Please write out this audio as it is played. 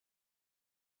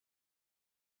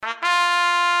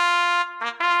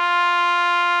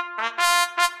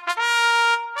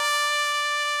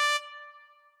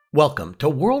Welcome to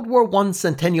World War I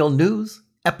Centennial News,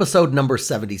 episode number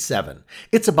 77.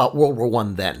 It's about World War I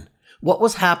then, what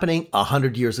was happening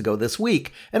 100 years ago this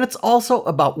week, and it's also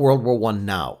about World War I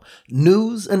now,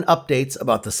 news and updates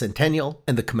about the centennial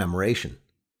and the commemoration.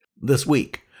 This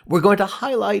week, we're going to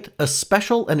highlight a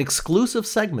special and exclusive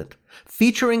segment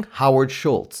featuring Howard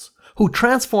Schultz, who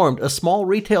transformed a small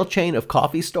retail chain of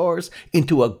coffee stores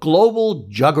into a global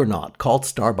juggernaut called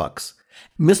Starbucks.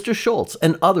 Mr. Schultz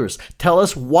and others tell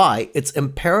us why it's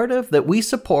imperative that we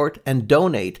support and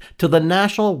donate to the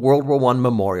National World War I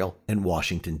Memorial in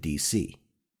Washington, D.C.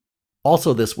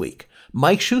 Also this week,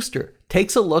 Mike Schuster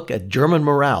takes a look at German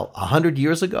morale 100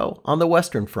 years ago on the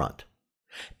Western Front.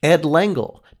 Ed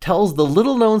Lengel tells the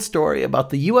little-known story about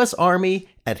the U.S. Army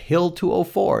at Hill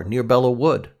 204 near Belleau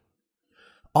Wood.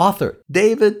 Author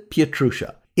David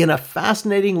Pietrusza in a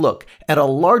fascinating look at a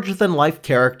larger-than-life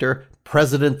character,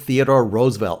 President Theodore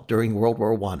Roosevelt during World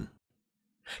War I.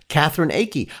 Catherine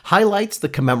Akey highlights the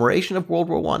commemoration of World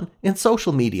War I in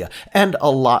social media, and a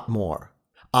lot more.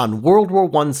 On World War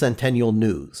I Centennial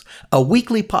News, a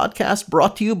weekly podcast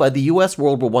brought to you by the U.S.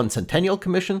 World War I Centennial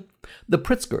Commission, the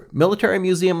Pritzker Military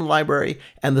Museum and Library,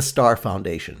 and the Starr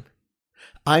Foundation.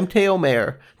 I'm Theo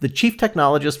Mayer, the Chief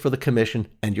Technologist for the Commission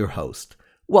and your host.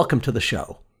 Welcome to the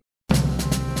show.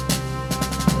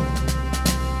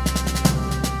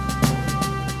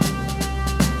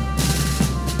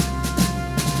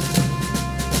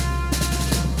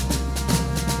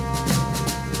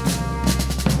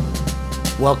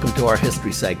 Welcome to our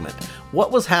history segment.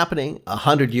 What was happening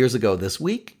 100 years ago this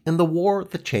week in the war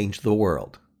that changed the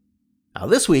world? Now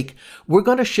this week, we're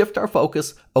going to shift our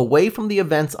focus away from the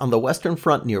events on the Western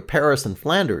Front near Paris and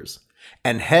Flanders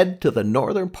and head to the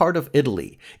northern part of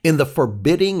Italy in the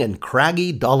forbidding and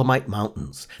craggy Dolomite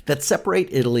Mountains that separate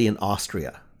Italy and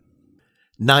Austria.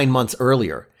 9 months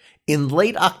earlier, in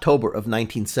late October of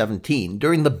 1917,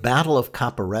 during the Battle of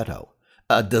Caporetto,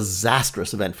 a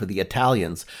disastrous event for the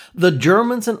Italians, the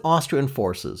Germans and Austrian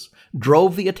forces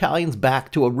drove the Italians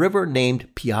back to a river named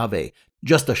Piave,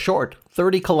 just a short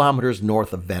 30 kilometers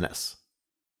north of Venice.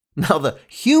 Now, the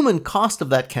human cost of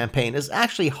that campaign is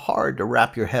actually hard to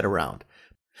wrap your head around.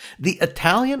 The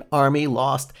Italian army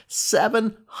lost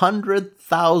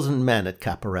 700,000 men at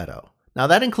Caporetto. Now,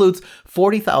 that includes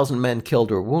 40,000 men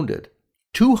killed or wounded,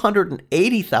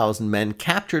 280,000 men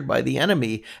captured by the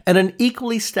enemy, and an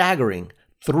equally staggering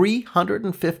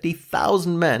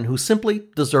 350,000 men who simply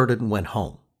deserted and went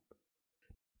home.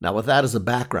 Now, with that as a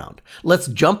background, let's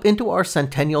jump into our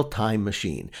centennial time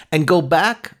machine and go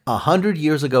back 100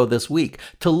 years ago this week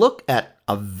to look at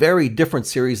a very different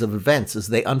series of events as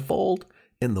they unfold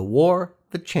in the war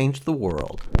that changed the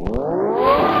world.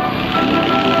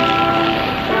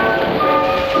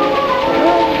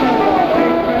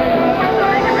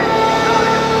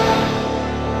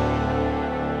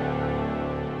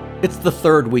 It's the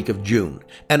third week of June,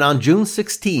 and on June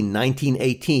 16,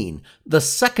 1918, the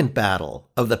Second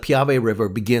Battle of the Piave River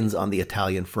begins on the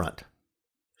Italian front.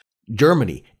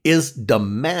 Germany is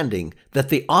demanding that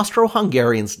the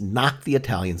Austro-Hungarians knock the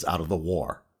Italians out of the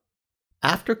war.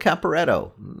 After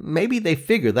Caporetto, maybe they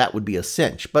figure that would be a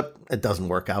cinch, but it doesn't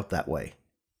work out that way.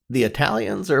 The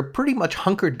Italians are pretty much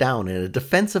hunkered down in a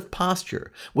defensive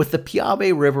posture with the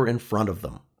Piave River in front of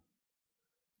them.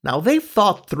 Now, they've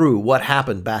thought through what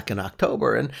happened back in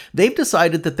October, and they've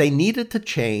decided that they needed to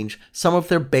change some of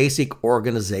their basic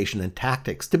organization and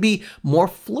tactics to be more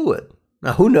fluid.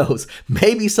 Now, who knows?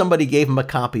 Maybe somebody gave them a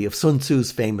copy of Sun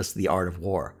Tzu's famous The Art of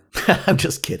War. I'm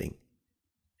just kidding.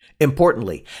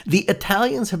 Importantly, the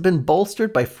Italians have been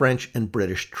bolstered by French and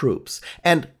British troops,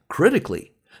 and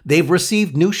critically, they've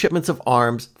received new shipments of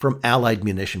arms from Allied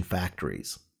munition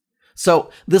factories.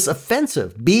 So this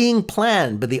offensive being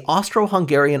planned by the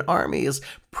Austro-Hungarian army is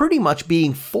pretty much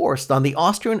being forced on the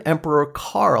Austrian Emperor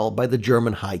Karl by the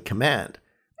German High Command.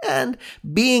 And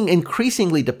being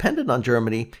increasingly dependent on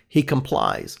Germany, he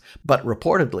complies, but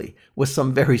reportedly with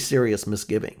some very serious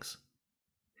misgivings.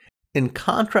 In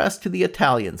contrast to the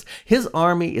Italians, his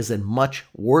army is in much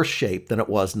worse shape than it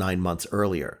was 9 months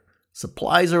earlier.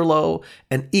 Supplies are low,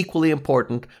 and equally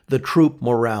important, the troop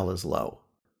morale is low.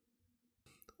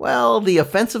 Well, the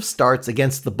offensive starts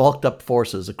against the bulked-up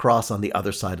forces across on the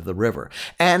other side of the river,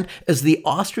 and as the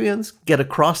Austrians get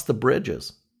across the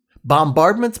bridges,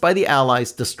 bombardments by the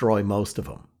Allies destroy most of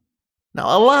them.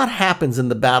 Now, a lot happens in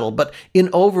the battle, but in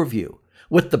overview,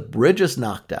 with the bridges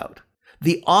knocked out,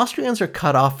 the Austrians are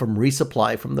cut off from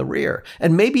resupply from the rear,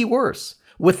 and maybe worse,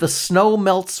 with the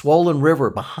snow-melt-swollen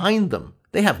river behind them,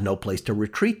 they have no place to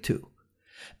retreat to.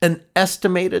 An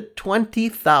estimated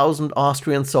 20,000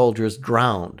 Austrian soldiers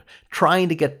drowned trying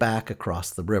to get back across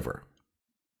the river.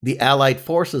 The Allied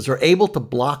forces are able to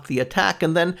block the attack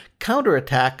and then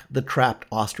counterattack the trapped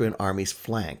Austrian army's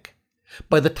flank.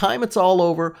 By the time it's all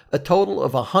over, a total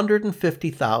of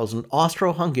 150,000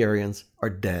 Austro-Hungarians are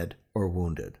dead or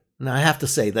wounded. Now, I have to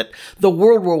say that the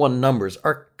World War I numbers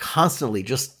are constantly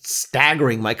just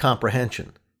staggering my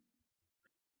comprehension.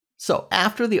 So,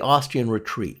 after the Austrian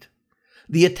retreat,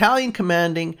 the Italian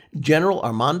commanding General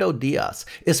Armando Diaz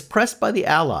is pressed by the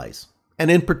Allies, and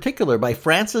in particular by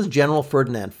France's General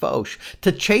Ferdinand Foch,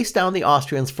 to chase down the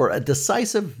Austrians for a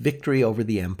decisive victory over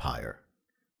the empire.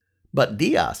 But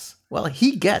Diaz, well,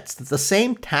 he gets that the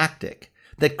same tactic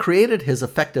that created his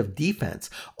effective defense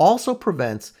also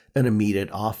prevents an immediate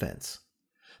offense.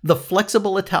 The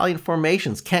flexible Italian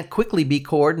formations can't quickly be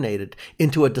coordinated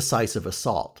into a decisive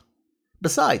assault.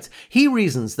 Besides, he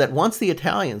reasons that once the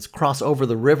Italians cross over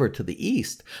the river to the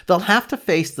east, they'll have to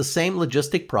face the same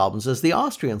logistic problems as the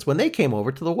Austrians when they came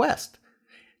over to the west.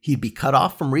 He'd be cut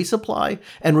off from resupply,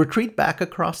 and retreat back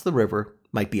across the river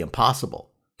might be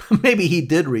impossible. Maybe he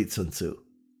did read Sun Tzu.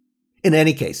 In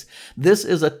any case, this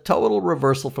is a total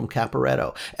reversal from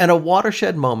Caporetto and a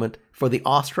watershed moment for the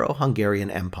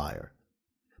Austro-Hungarian Empire.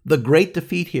 The great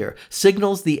defeat here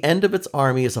signals the end of its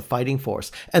army as a fighting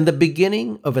force and the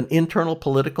beginning of an internal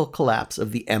political collapse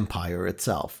of the empire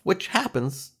itself, which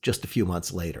happens just a few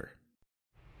months later.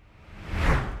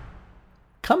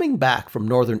 Coming back from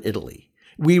northern Italy,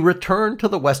 we return to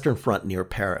the Western Front near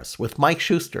Paris with Mike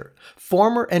Schuster,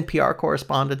 former NPR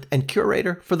correspondent and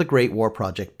curator for the Great War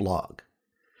Project blog.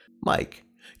 Mike,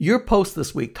 your post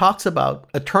this week talks about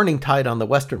a turning tide on the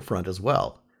Western Front as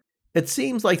well. It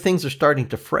seems like things are starting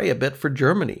to fray a bit for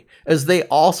Germany, as they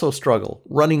also struggle,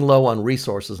 running low on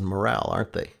resources and morale,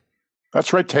 aren't they?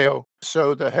 That's right, Teo.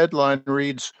 So the headline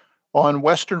reads, "On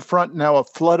Western Front now a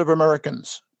flood of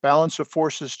Americans. Balance of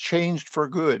forces changed for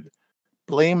good.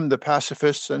 Blame the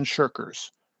pacifists and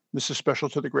shirkers." This is special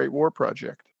to the Great War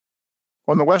Project.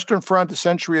 On the Western Front, a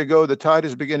century ago, the tide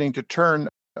is beginning to turn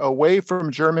away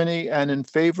from Germany and in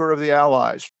favor of the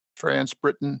Allies, France,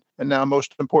 Britain, and now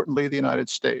most importantly, the United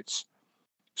States.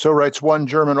 So writes one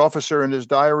German officer in his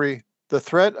diary, "The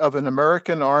threat of an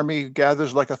American army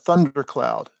gathers like a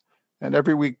thundercloud, and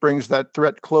every week brings that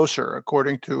threat closer,"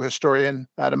 according to historian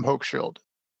Adam Hochschild.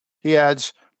 He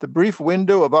adds, "The brief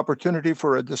window of opportunity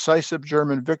for a decisive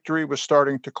German victory was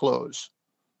starting to close."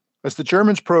 As the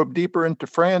Germans probed deeper into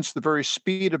France, the very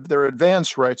speed of their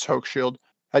advance, writes Hochschild,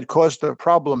 had caused a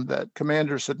problem that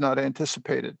commanders had not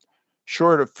anticipated.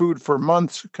 Short of food for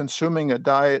months, consuming a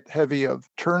diet heavy of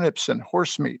turnips and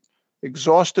horse meat,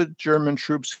 exhausted German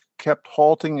troops kept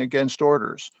halting against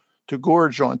orders to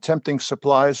gorge on tempting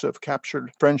supplies of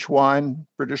captured French wine,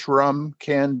 British rum,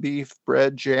 canned beef,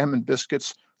 bread, jam, and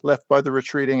biscuits left by the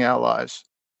retreating Allies.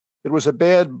 It was a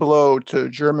bad blow to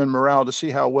German morale to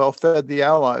see how well fed the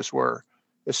Allies were,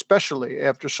 especially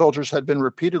after soldiers had been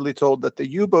repeatedly told that the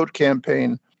U-boat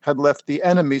campaign had left the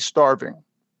enemy starving.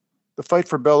 The fight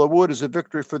for Belleau Wood is a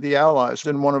victory for the Allies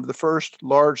in one of the first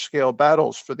large-scale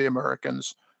battles for the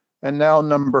Americans, and now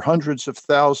number hundreds of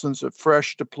thousands of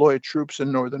fresh deployed troops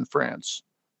in northern France.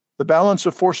 The balance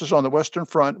of forces on the Western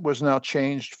Front was now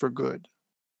changed for good.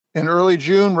 In early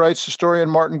June, writes historian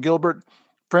Martin Gilbert,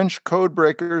 French code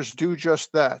breakers do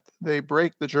just that. They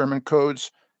break the German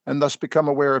codes and thus become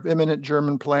aware of imminent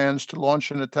German plans to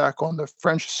launch an attack on the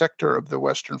French sector of the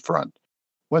Western Front.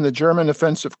 When the German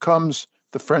offensive comes,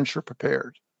 the French are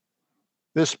prepared.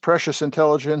 This precious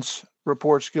intelligence,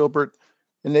 reports Gilbert,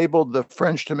 enabled the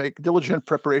French to make diligent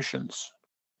preparations.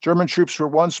 German troops were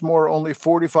once more only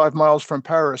 45 miles from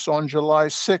Paris on July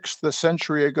 6th, a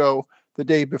century ago, the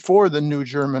day before the new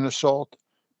German assault.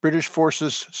 British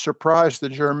forces surprised the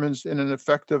Germans in an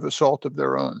effective assault of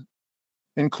their own,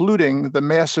 including the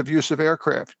massive use of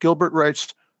aircraft. Gilbert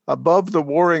writes, above the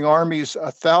warring armies,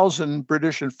 1,000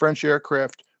 British and French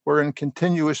aircraft were in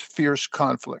continuous fierce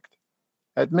conflict.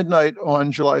 At midnight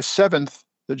on July 7th,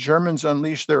 the Germans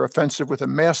unleashed their offensive with a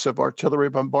massive artillery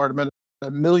bombardment,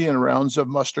 1 million rounds of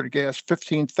mustard gas,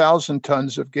 15,000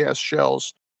 tons of gas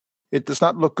shells. It does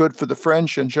not look good for the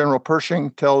French, and General Pershing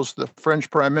tells the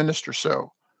French Prime Minister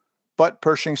so. But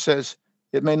Pershing says,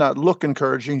 it may not look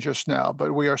encouraging just now,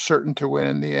 but we are certain to win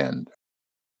in the end.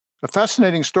 A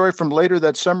fascinating story from later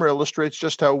that summer illustrates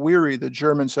just how weary the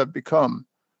Germans have become.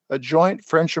 A joint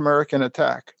French-American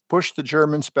attack pushed the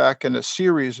Germans back in a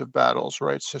series of battles,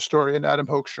 writes historian Adam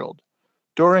Hochschild.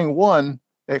 During one,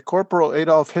 a Corporal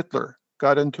Adolf Hitler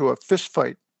got into a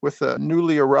fistfight with a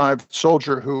newly arrived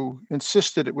soldier who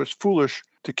insisted it was foolish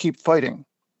to keep fighting.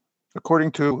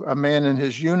 According to a man in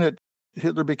his unit,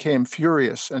 Hitler became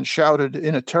furious and shouted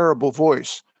in a terrible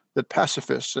voice that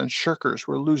pacifists and shirkers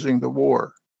were losing the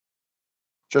war.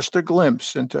 Just a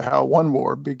glimpse into how one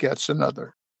war begets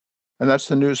another. And that's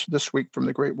the news this week from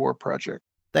the Great War Project.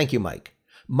 Thank you, Mike.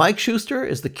 Mike Schuster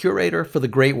is the curator for the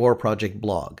Great War Project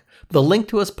blog. The link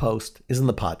to his post is in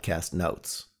the podcast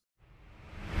notes.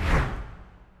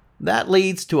 That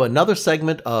leads to another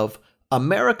segment of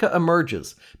America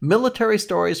Emerges, Military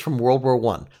Stories from World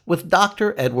War I with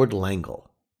Dr. Edward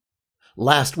Langle.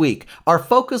 Last week, our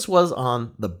focus was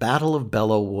on the Battle of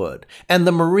Belleau Wood and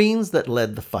the Marines that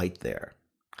led the fight there.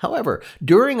 However,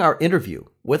 during our interview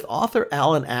with author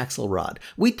Alan Axelrod,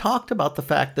 we talked about the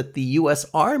fact that the U.S.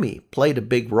 Army played a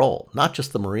big role, not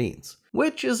just the Marines,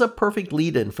 which is a perfect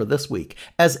lead-in for this week,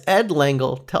 as Ed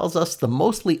Langle tells us the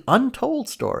mostly untold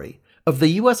story of the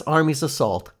U.S. Army's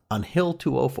assault on Hill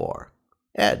 204.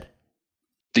 Ed.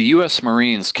 The U.S.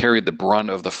 Marines carried the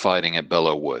brunt of the fighting at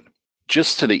Belleau Wood.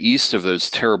 Just to the east of those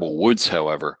terrible woods,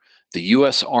 however, the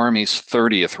U.S. Army's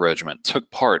 30th Regiment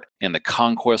took part in the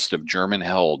conquest of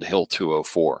German-held Hill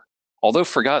 204. Although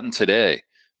forgotten today,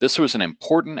 this was an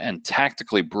important and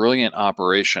tactically brilliant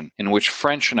operation in which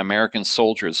French and American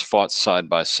soldiers fought side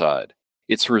by side.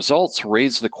 Its results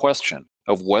raised the question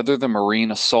of whether the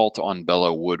Marine assault on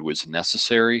Belleau Wood was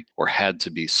necessary or had to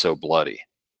be so bloody.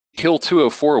 Hill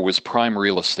 204 was prime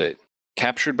real estate.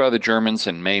 Captured by the Germans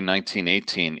in May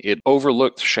 1918, it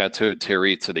overlooked Chateau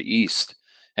Thierry to the east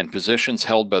and positions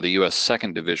held by the U.S.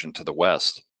 2nd Division to the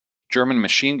west. German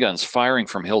machine guns firing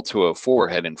from Hill 204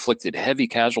 had inflicted heavy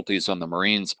casualties on the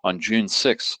Marines on June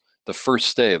 6, the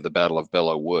first day of the Battle of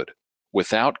Belleau Wood.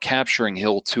 Without capturing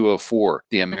Hill 204,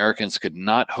 the Americans could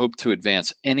not hope to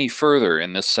advance any further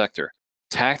in this sector.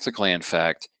 Tactically, in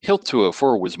fact, Hill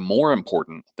 204 was more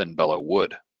important than Belleau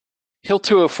Wood. Hill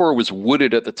 204 was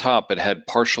wooded at the top but had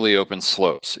partially open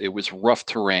slopes. It was rough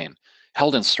terrain,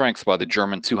 held in strength by the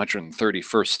German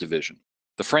 231st Division.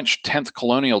 The French 10th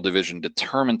Colonial Division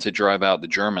determined to drive out the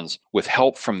Germans with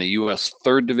help from the U.S.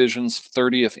 3rd Division's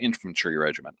 30th Infantry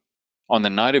Regiment. On the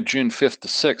night of June 5th to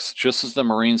 6th, just as the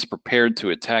Marines prepared to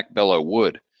attack Belleau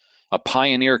Wood, a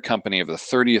pioneer company of the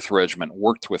 30th Regiment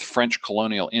worked with French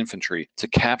colonial infantry to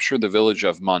capture the village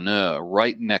of Moneux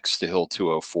right next to Hill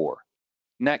 204.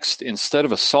 Next, instead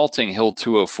of assaulting Hill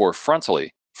 204 frontally,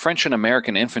 French and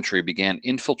American infantry began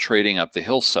infiltrating up the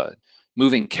hillside.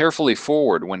 Moving carefully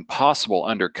forward when possible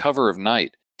under cover of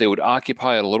night, they would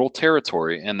occupy a little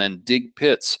territory and then dig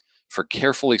pits for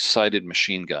carefully sighted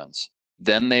machine guns.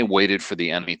 Then they waited for the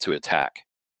enemy to attack.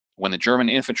 When the German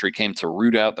infantry came to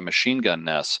root out the machine gun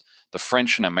nests, the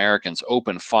French and Americans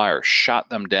opened fire, shot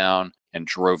them down, and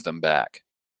drove them back.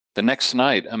 The next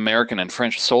night, American and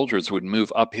French soldiers would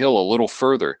move uphill a little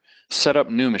further, set up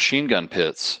new machine gun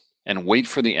pits, and wait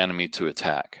for the enemy to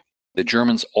attack. The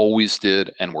Germans always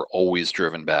did and were always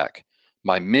driven back.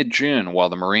 By mid-June, while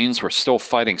the Marines were still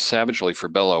fighting savagely for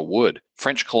Belleau Wood,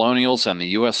 French colonials and the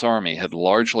U.S. Army had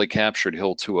largely captured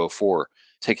Hill 204,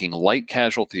 taking light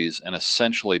casualties and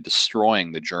essentially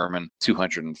destroying the German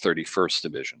 231st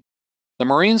Division. The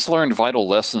Marines learned vital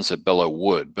lessons at Belleau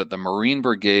Wood, but the Marine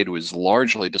Brigade was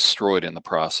largely destroyed in the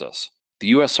process. The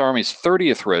U.S. Army's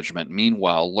 30th Regiment,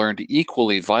 meanwhile, learned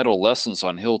equally vital lessons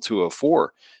on Hill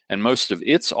 204, and most of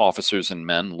its officers and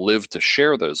men lived to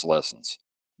share those lessons.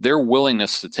 Their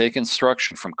willingness to take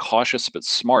instruction from cautious but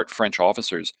smart French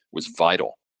officers was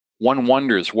vital. One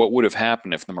wonders what would have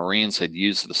happened if the Marines had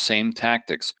used the same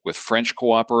tactics with French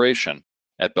cooperation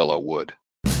at Belleau Wood.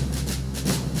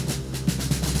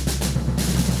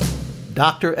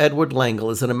 Dr. Edward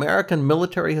Langle is an American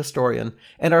military historian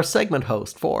and our segment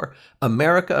host for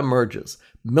America Emerges,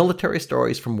 Military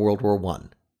Stories from World War I.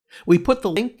 We put the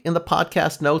link in the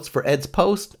podcast notes for Ed's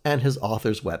post and his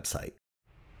author's website.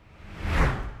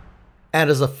 And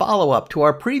as a follow-up to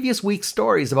our previous week's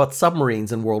stories about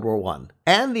submarines in World War I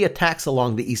and the attacks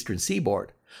along the eastern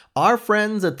seaboard, our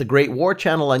friends at the Great War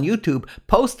Channel on YouTube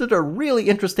posted a really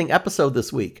interesting episode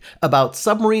this week about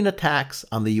submarine attacks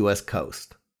on the U.S.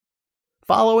 coast.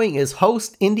 Following is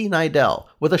host Indy Neidell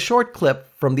with a short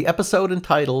clip from the episode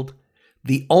entitled,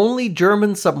 The Only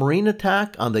German Submarine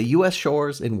Attack on the U.S.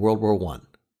 Shores in World War I.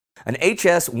 An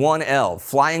HS-1L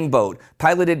flying boat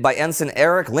piloted by Ensign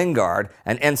Eric Lingard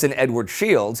and Ensign Edward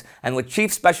Shields, and with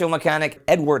Chief Special Mechanic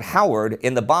Edward Howard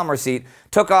in the bomber seat,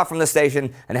 took off from the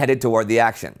station and headed toward the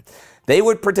action. They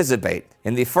would participate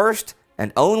in the first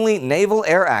and only naval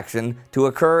air action to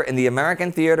occur in the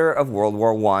American theater of World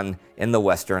War I in the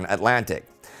Western Atlantic.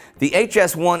 The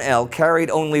HS-1L carried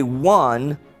only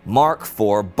one Mark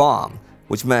IV bomb,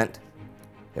 which meant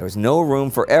there was no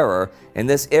room for error in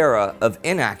this era of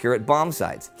inaccurate bomb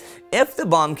sights. If the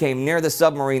bomb came near the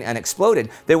submarine and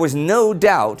exploded, there was no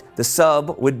doubt the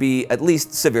sub would be at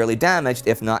least severely damaged,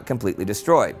 if not completely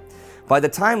destroyed. By the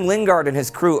time Lingard and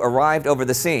his crew arrived over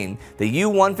the scene, the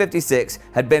U-156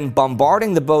 had been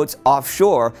bombarding the boats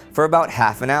offshore for about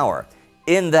half an hour.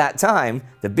 In that time,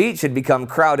 the beach had become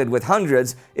crowded with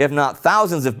hundreds, if not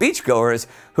thousands of beachgoers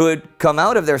who had come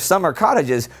out of their summer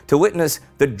cottages to witness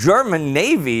the German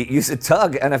Navy use a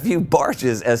tug and a few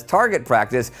barges as target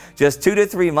practice just 2 to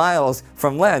 3 miles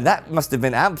from land. That must have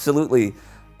been absolutely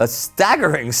a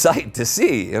staggering sight to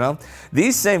see, you know.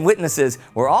 These same witnesses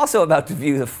were also about to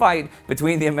view the fight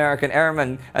between the American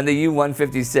airmen and the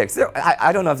U-156.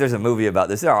 I don't know if there's a movie about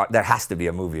this. There has to be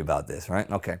a movie about this, right?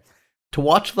 Okay. To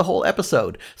watch the whole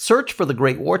episode, search for the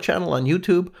Great War Channel on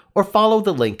YouTube or follow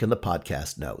the link in the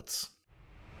podcast notes.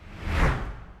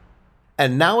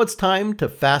 And now it's time to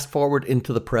fast forward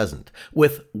into the present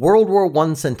with World War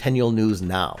I Centennial News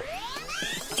Now.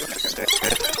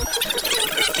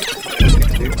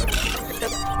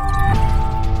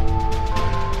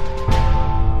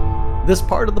 This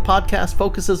part of the podcast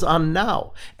focuses on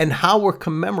now and how we're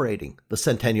commemorating the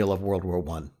centennial of World War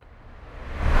I.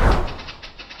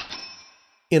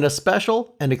 In a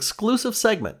special and exclusive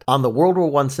segment on the World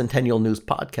War I Centennial News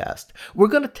podcast, we're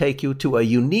going to take you to a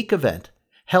unique event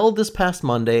held this past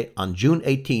Monday on June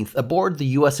 18th aboard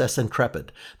the USS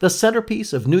Intrepid, the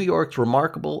centerpiece of New York's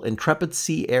remarkable Intrepid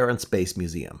Sea, Air, and Space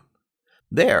Museum.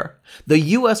 There, the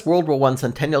U.S. World War I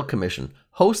Centennial Commission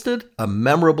hosted a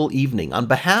memorable evening on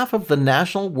behalf of the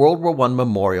National World War I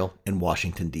Memorial in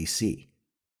Washington, D.C.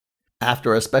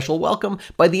 After a special welcome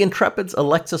by the Intrepid's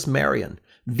Alexis Marion,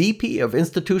 VP of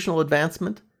Institutional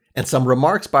Advancement, and some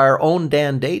remarks by our own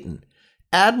Dan Dayton,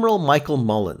 Admiral Michael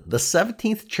Mullen, the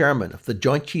 17th Chairman of the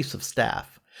Joint Chiefs of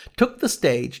Staff, took the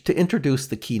stage to introduce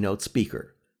the keynote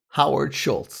speaker, Howard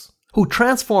Schultz, who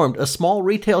transformed a small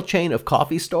retail chain of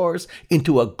coffee stores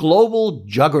into a global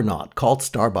juggernaut called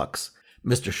Starbucks.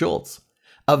 Mr. Schultz,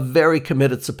 a very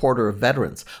committed supporter of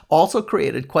veterans, also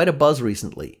created quite a buzz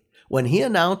recently when he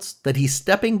announced that he's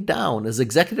stepping down as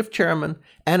executive chairman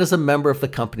and as a member of the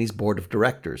company's board of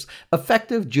directors,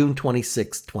 effective June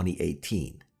 26,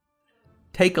 2018.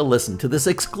 Take a listen to this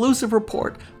exclusive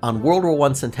report on World War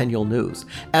I Centennial News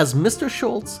as Mr.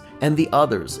 Schultz and the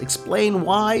others explain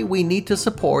why we need to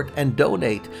support and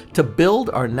donate to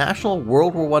build our National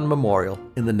World War I Memorial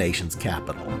in the nation's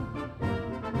capital.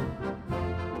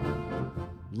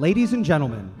 Ladies and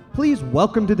gentlemen, please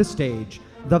welcome to the stage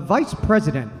the Vice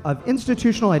President of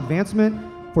Institutional Advancement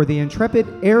for the Intrepid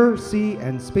Air, Sea,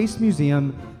 and Space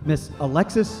Museum, Miss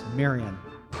Alexis Marion.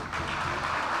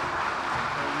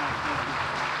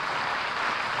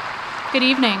 Good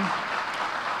evening.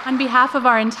 On behalf of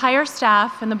our entire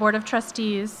staff and the Board of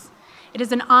Trustees, it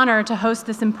is an honor to host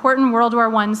this important World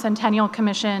War I Centennial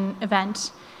Commission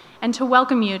event and to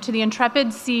welcome you to the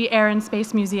Intrepid Sea, Air, and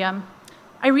Space Museum.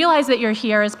 I realize that you're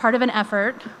here as part of an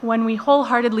effort, one we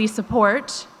wholeheartedly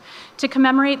support, to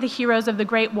commemorate the heroes of the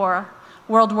Great War,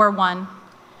 World War I.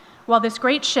 While this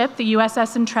great ship, the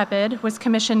USS Intrepid, was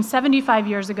commissioned 75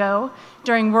 years ago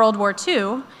during World War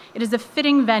II, it is a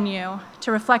fitting venue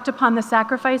to reflect upon the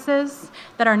sacrifices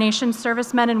that our nation's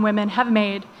servicemen and women have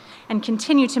made and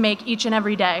continue to make each and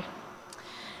every day.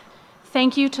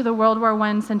 Thank you to the World War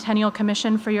I Centennial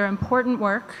Commission for your important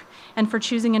work and for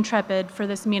choosing Intrepid for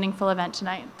this meaningful event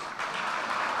tonight.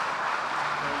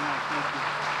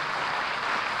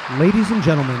 Ladies and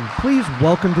gentlemen, please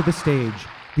welcome to the stage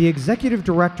the Executive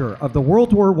Director of the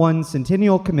World War I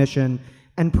Centennial Commission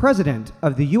and President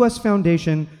of the U.S.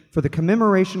 Foundation for the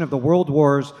Commemoration of the World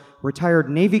Wars, retired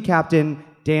Navy Captain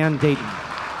Dan Dayton.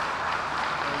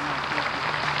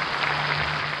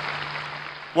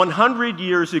 100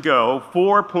 years ago,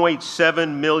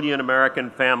 4.7 million American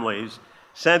families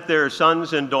sent their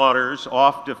sons and daughters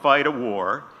off to fight a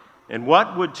war, and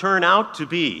what would turn out to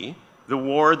be the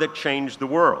war that changed the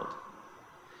world.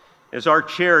 As our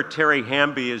chair, Terry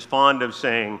Hamby, is fond of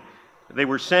saying, they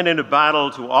were sent into battle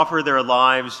to offer their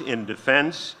lives in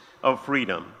defense of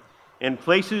freedom, in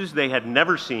places they had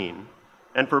never seen,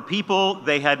 and for people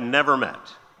they had never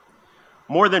met.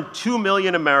 More than 2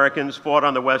 million Americans fought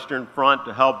on the Western Front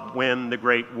to help win the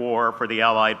Great War for the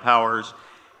Allied powers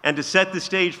and to set the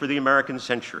stage for the American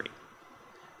century.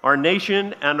 Our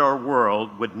nation and our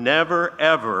world would never,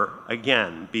 ever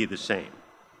again be the same.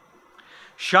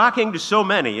 Shocking to so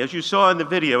many, as you saw in the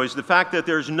video, is the fact that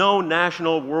there's no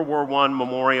National World War I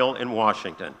Memorial in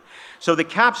Washington. So the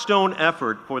capstone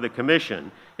effort for the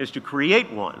Commission is to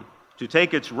create one to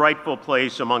take its rightful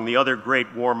place among the other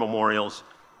great war memorials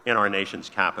in our nation's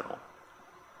capital.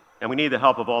 And we need the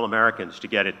help of all Americans to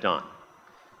get it done.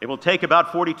 It will take about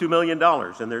 $42 million,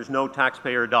 and there's no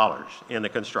taxpayer dollars in the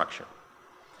construction.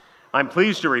 I'm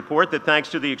pleased to report that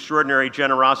thanks to the extraordinary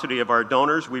generosity of our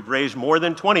donors, we've raised more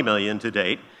than $20 million to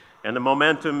date, and the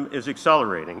momentum is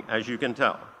accelerating, as you can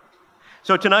tell.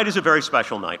 So tonight is a very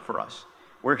special night for us.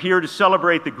 We're here to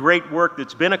celebrate the great work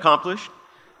that's been accomplished,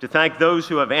 to thank those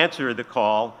who have answered the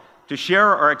call, to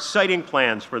share our exciting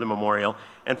plans for the memorial,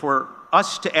 and for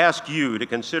us to ask you to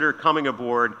consider coming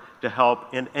aboard to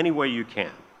help in any way you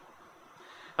can.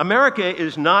 America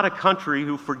is not a country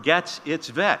who forgets its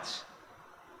vets,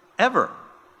 ever.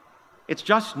 It's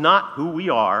just not who we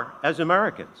are as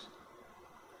Americans.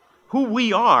 Who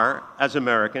we are as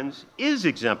Americans is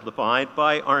exemplified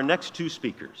by our next two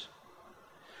speakers.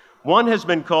 One has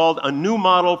been called a new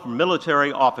model for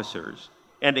military officers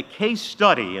and a case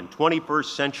study in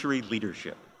 21st century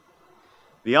leadership.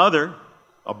 The other,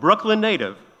 a Brooklyn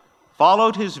native,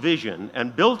 followed his vision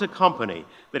and built a company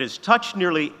that has touched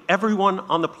nearly everyone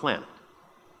on the planet.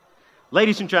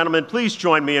 Ladies and gentlemen, please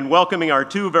join me in welcoming our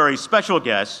two very special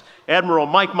guests, Admiral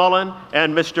Mike Mullen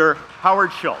and Mr.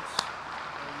 Howard Schultz.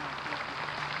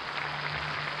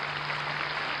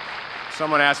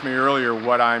 Someone asked me earlier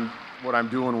what I'm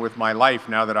doing with my life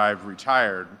now that I've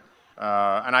retired,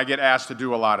 and I get asked to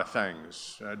do a lot of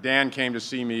things. Dan came to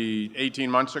see me 18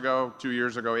 months ago,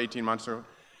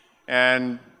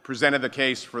 and presented the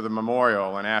case for the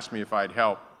memorial and asked me if I'd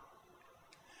help.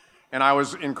 And I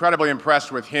was incredibly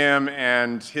impressed with him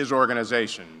and his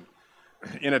organization.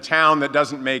 In a town that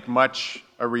doesn't make much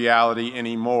a reality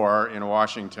anymore in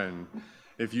Washington,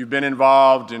 if you've been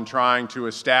involved in trying to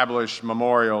establish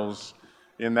memorials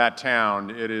in that town,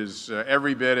 it is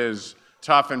every bit as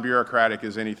tough and bureaucratic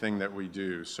as anything that we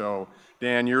do. So,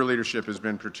 Dan, your leadership has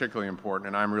been particularly important,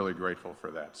 and I'm really grateful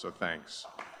for that, so thanks.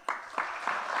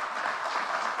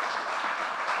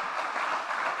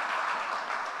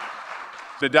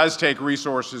 It does take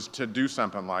resources to do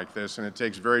something like this, and it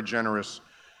takes very generous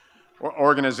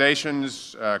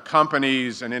organizations,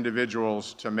 companies, and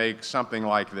individuals to make something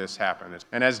like this happen.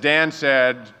 And as Dan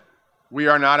said, we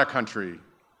are not a country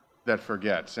that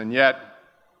forgets. And yet,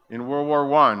 in World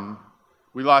War I,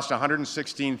 we lost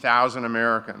 116,000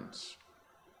 Americans,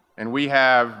 and we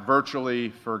have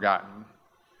virtually forgotten.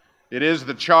 It is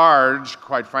the charge,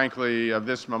 quite frankly, of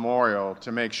this memorial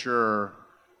to make sure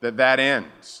that that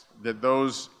ends, that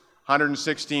those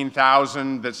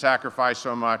 116,000 that sacrificed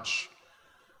so much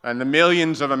and the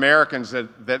millions of Americans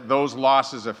that those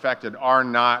losses affected are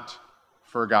not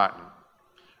forgotten,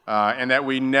 and that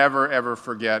we never, ever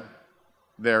forget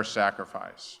their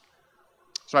sacrifice.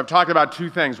 So I've talked about two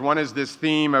things. One is this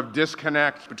theme of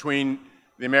disconnect between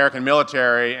the American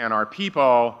military and our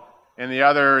people, and the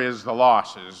other is the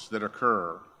losses that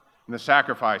occur and the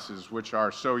sacrifices which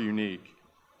are so unique.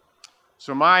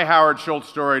 So my Howard Schultz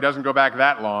story doesn't go back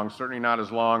that long, certainly not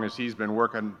as long as he's been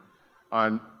working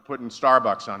on putting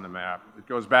Starbucks on the map. It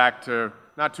goes back to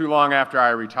not too long after I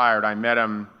retired. I met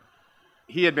him.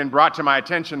 He had been brought to my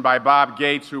attention by Bob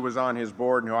Gates, who was on his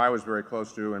board and who I was very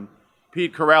close to, and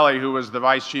Pete Corelli, who was the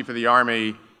Vice Chief of the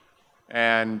Army.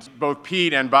 And both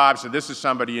Pete and Bob said, this is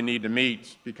somebody you need to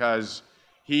meet because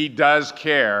he does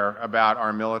care about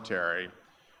our military.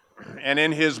 And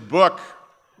in his book,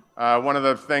 one of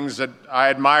the things that I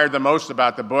admired the most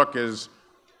about the book is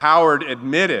Howard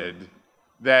admitted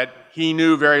that he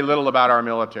knew very little about our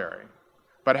military.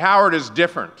 But Howard is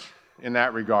different in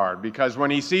that regard because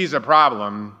when he sees a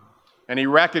problem and he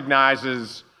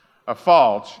recognizes a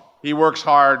fault, he works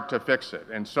hard to fix it.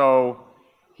 And so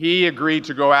he agreed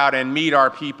to go out and meet our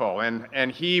people.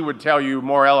 And he would tell you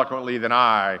more eloquently than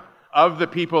I, of the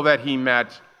people that he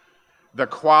met, the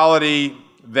quality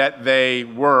that they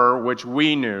were, which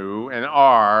we knew and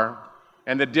are,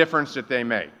 and the difference that they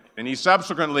make. And he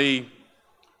subsequently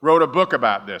wrote a book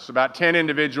about this, about 10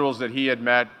 individuals that he had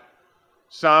met,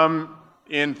 some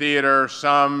in theater,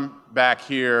 some back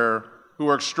here, who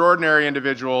were extraordinary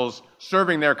individuals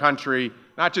serving their country,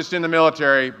 not just in the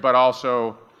military, but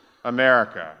also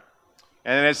America.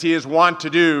 And as he is wont to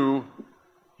do,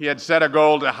 he had set a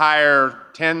goal to hire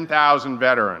 10,000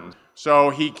 veterans.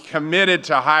 So he committed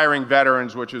to hiring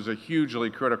veterans, which is a hugely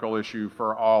critical issue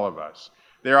for all of us.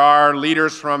 There are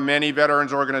leaders from many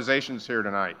veterans organizations here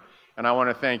tonight, and I want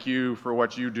to thank you for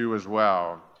what you do as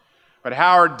well. But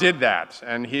Howard did that,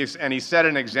 and he set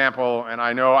an example, and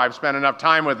I know I've spent enough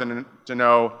time with him to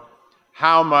know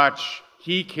how much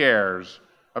he cares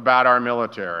about our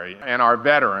military and our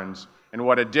veterans and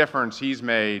what a difference he's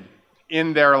made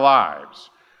in their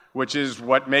lives, which is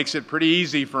what makes it pretty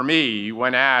easy for me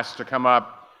when asked to come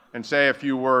up and say a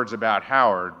few words about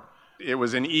Howard. It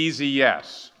was an easy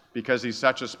yes, because he's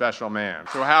such a special man.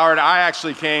 So Howard, I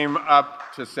actually came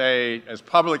up to say as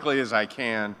publicly as I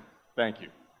can, thank you.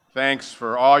 Thanks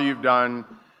for all you've done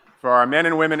for our men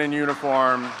and women in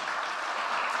uniform,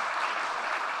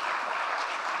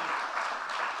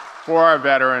 for our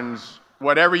veterans.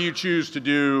 Whatever you choose to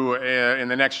do in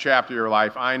the next chapter of your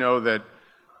life, I know that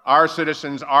our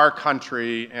citizens, our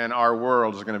country, and our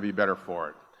world is going to be better for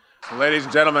it. So, ladies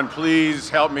and gentlemen,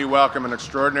 please help me welcome an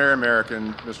extraordinary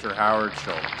American, Mr. Howard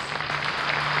Schultz.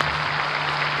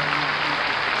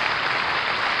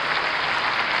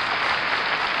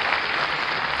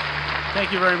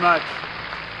 Thank you very much.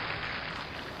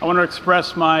 I want to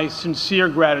express my sincere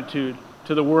gratitude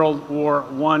to the World War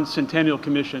I Centennial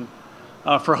Commission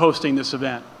for hosting this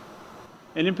event,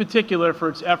 and in particular for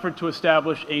its effort to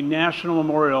establish a national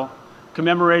memorial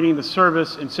commemorating the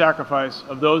service and sacrifice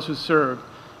of those who served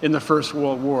in the First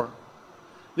World War.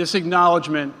 This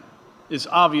acknowledgement is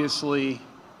obviously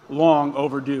long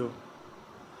overdue.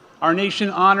 Our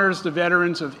nation honors the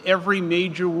veterans of every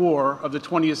major war of the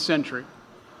 20th century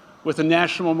with a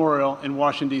national memorial in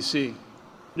Washington, D.C.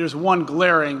 There's one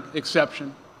glaring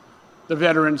exception: the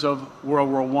veterans of World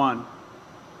War I.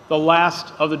 The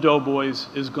last of the doughboys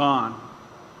is gone.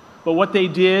 But what they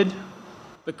did,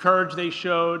 the courage they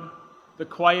showed, the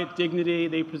quiet dignity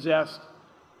they possessed,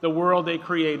 the world they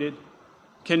created,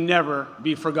 can never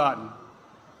be forgotten.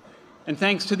 And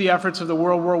thanks to the efforts of the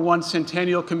World War I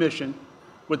Centennial Commission,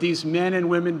 what these men and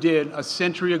women did a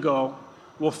century ago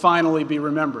will finally be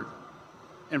remembered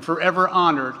and forever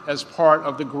honored as part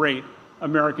of the great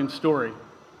American story.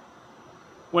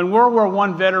 When World War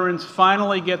I veterans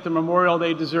finally get the memorial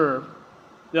they deserve,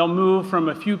 they'll move from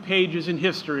a few pages in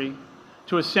history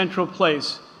to a central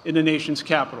place in the nation's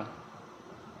capital.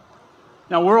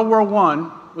 Now, World War I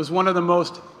was one of the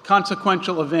most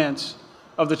consequential events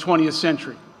of the 20th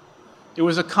century. It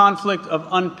was a conflict of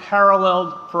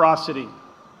unparalleled ferocity.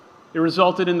 It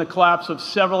resulted in the collapse of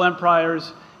several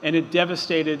empires, and it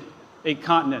devastated a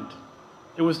continent.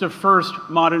 It was the first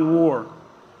modern war,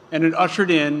 and it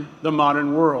ushered in the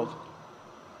modern world.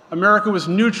 America was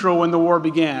neutral when the war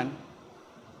began,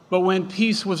 but when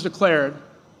peace was declared,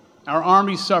 our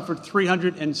Army suffered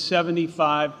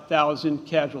 375,000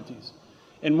 casualties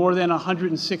and more than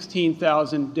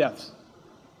 116,000 deaths.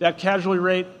 That casualty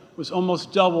rate was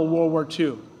almost double World War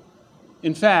II.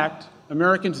 In fact,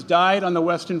 Americans died on the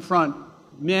Western Front,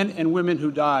 men and women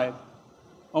who died,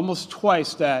 almost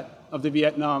twice that of the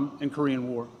Vietnam and Korean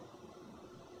War.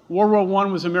 World War I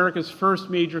was America's first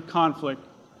major conflict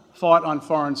fought on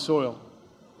foreign soil.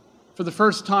 For the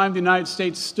first time, the United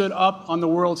States stood up on the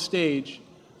world stage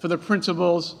for the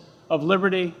principles of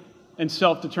liberty and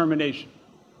self-determination.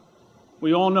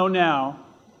 We all know now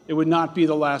it would not be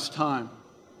the last time.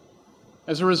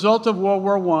 As a result of World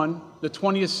War I, the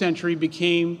 20th century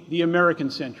became the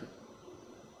American century.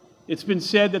 It's been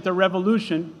said that the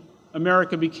Revolution,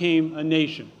 America became a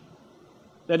nation.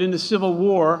 That in the Civil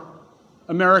War,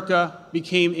 America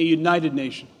became a united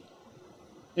nation.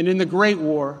 And in the Great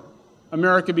War,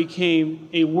 America became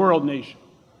a world nation.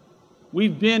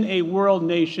 We've been a world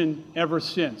nation ever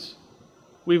since.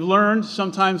 We've learned,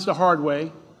 sometimes the hard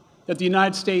way, that the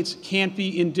United States can't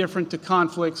be indifferent to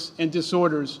conflicts and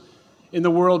disorders in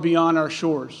the world beyond our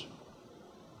shores.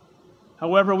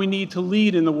 However, we need to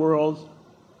lead in the world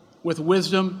with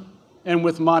wisdom and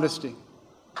with modesty.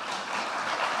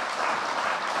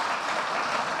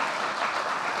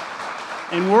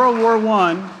 In World War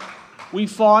I, we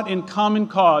fought in common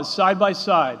cause, side by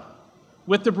side,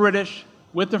 with the British,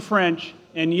 with the French,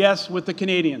 and yes, with the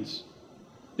Canadians.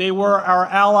 They were our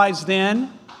allies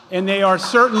then, and they are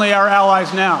certainly our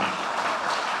allies now.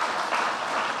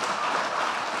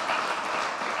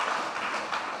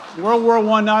 World War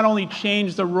I not only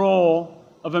changed the role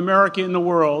of America in the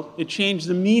world, it changed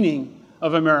the meaning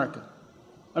of America.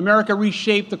 America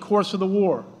reshaped the course of the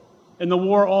war, and the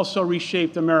war also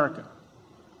reshaped America.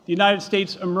 The United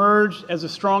States emerged as the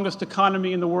strongest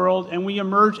economy in the world, and we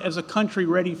emerged as a country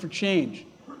ready for change.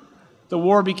 The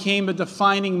war became a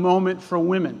defining moment for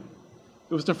women.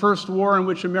 It was the first war in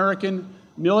which American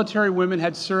military women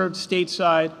had served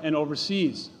stateside and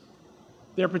overseas.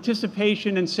 Their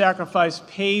participation and sacrifice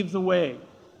paved the way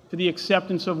for the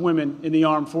acceptance of women in the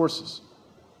armed forces.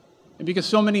 And because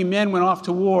so many men went off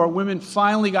to war, women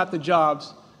finally got the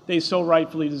jobs they so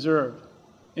rightfully deserved.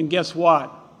 And guess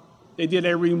what? They did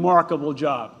a remarkable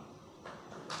job.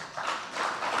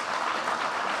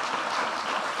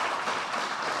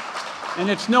 And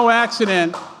it's no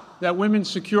accident that women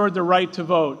secured the right to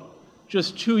vote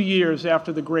just 2 years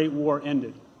after the Great War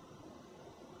ended.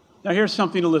 Now here's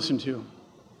something to listen to,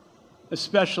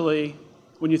 especially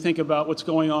when you think about what's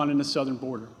going on in the southern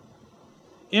border.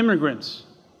 Immigrants,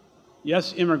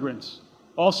 yes, immigrants,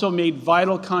 also made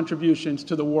vital contributions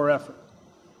to the war effort.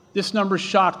 This number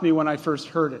shocked me when I first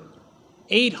heard it.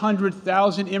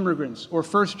 800,000 immigrants, or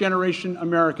first-generation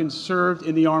Americans, served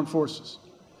in the armed forces.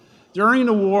 During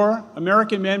the war,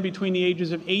 American men between the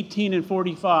ages of 18 and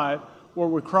 45 were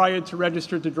required to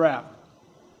register to draft.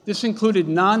 This included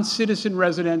non-citizen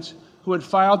residents who had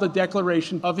filed a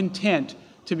declaration of intent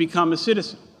to become a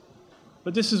citizen.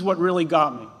 But this is what really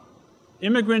got me.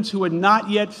 Immigrants who had not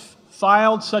yet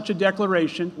filed such a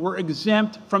declaration were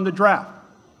exempt from the draft.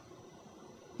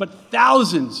 But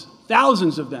thousands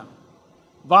of them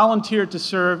volunteered to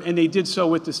serve, and they did so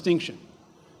with distinction.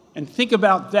 And think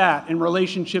about that in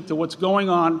relationship to what's going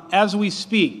on as we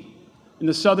speak in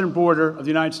the southern border of the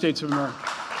United States of America.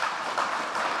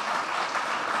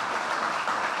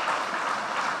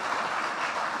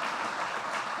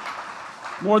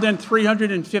 More than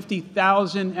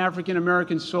 350,000 African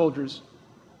American soldiers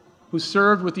who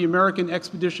served with the American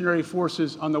Expeditionary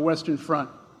Forces on the Western Front,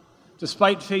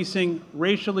 despite facing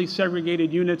racially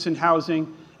segregated units and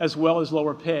housing as well as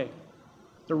lower pay.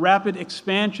 The rapid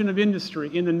expansion of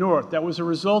industry in the North that was a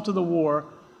result of the war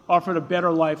offered a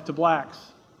better life to blacks.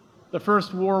 The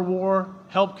First World War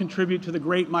helped contribute to the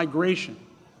Great Migration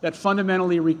that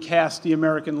fundamentally recast the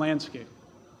American landscape.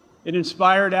 It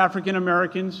inspired African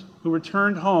Americans who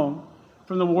returned home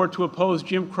from the war to oppose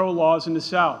Jim Crow laws in the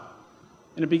South,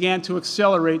 and it began to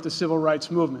accelerate the civil rights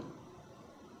movement.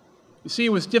 You see,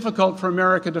 it was difficult for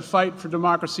America to fight for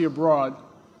democracy abroad,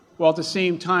 while at the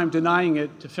same time denying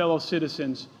it to fellow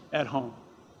citizens at home.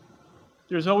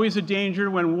 There's always a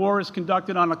danger when war is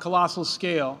conducted on a colossal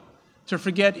scale to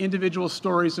forget individual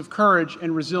stories of courage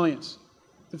and resilience.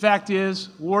 The fact is,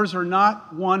 wars are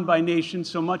not won by nations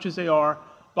so much as they are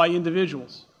by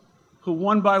individuals who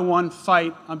one by one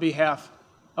fight on behalf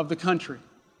of the country.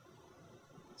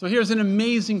 So here's an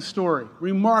amazing story,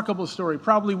 remarkable story,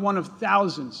 probably one of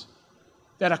thousands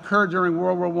that occurred during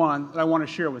World War I that I want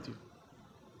to share with you.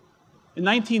 In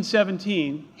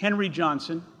 1917, Henry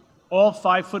Johnson, all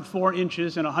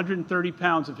 5'4" and 130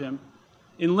 pounds of him,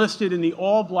 enlisted in the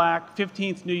all-black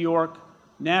 15th New York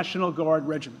National Guard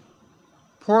Regiment.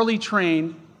 Poorly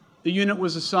trained, the unit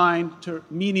was assigned to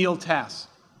menial tasks.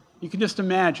 You can just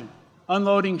imagine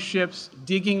unloading ships,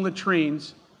 digging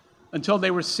latrines, until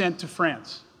they were sent to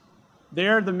France.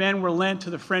 There, the men were lent to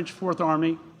the French Fourth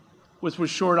Army, which was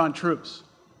short on troops.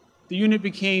 The unit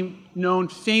became known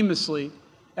famously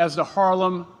as the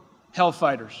Harlem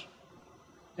Hellfighters.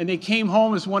 And they came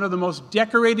home as one of the most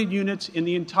decorated units in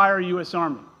the entire U.S.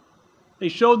 Army. They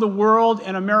showed the world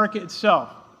and America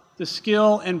itself the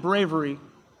skill and bravery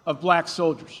of black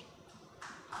soldiers.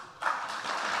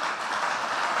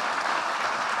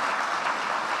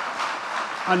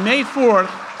 On May 4th,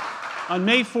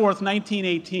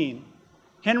 1918,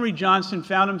 Henry Johnson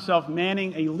found himself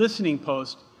manning a listening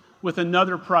post with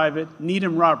another private,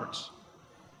 Needham Roberts.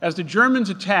 As the Germans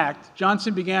attacked,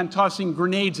 Johnson began tossing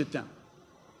grenades at them.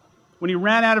 When he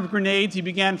ran out of grenades, he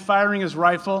began firing his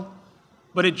rifle,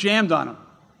 but it jammed on him.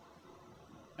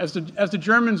 As the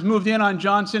Germans moved in on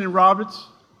Johnson and Roberts,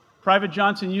 Private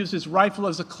Johnson used his rifle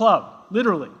as a club,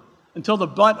 literally, until the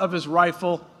butt of his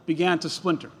rifle began to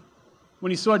splinter. When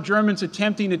he saw Germans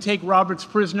attempting to take Roberts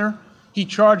prisoner, he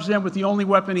charged them with the only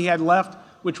weapon he had left,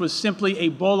 which was simply a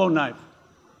bolo knife.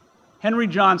 Henry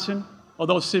Johnson,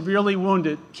 although severely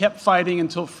wounded, kept fighting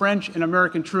until French and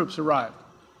American troops arrived.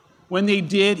 When they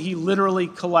did, he literally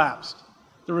collapsed,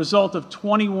 the result of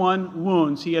 21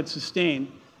 wounds he had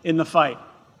sustained in the fight.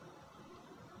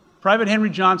 Private Henry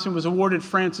Johnson was awarded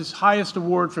France's highest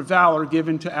award for valor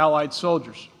given to Allied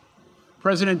soldiers.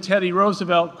 President Teddy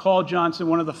Roosevelt called Johnson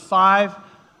one of the 5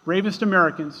 bravest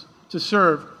Americans to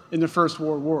serve in the First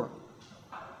World War.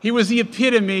 He was the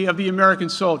epitome of the American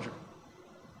soldier.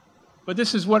 But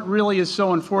this is what really is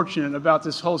so unfortunate about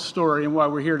this whole story and why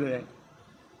we're here today.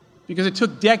 Because it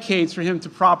took decades for him to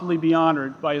properly be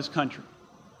honored by his country.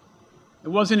 It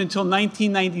wasn't until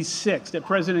 1996 that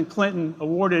President Clinton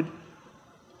awarded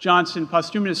Johnson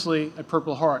posthumously a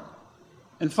Purple Heart.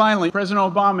 And finally,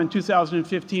 President Obama in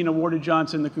 2015 awarded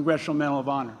Johnson the Congressional Medal of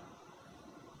Honor.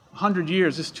 100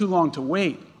 years is too long to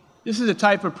wait. This is the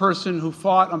type of person who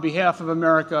fought on behalf of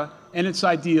America and its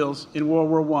ideals in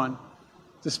World War I,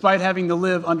 despite having to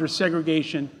live under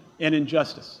segregation and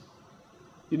injustice.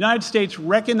 The United States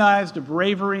recognized the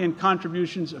bravery and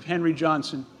contributions of Henry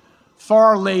Johnson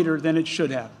far later than it should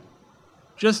have,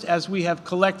 just as we have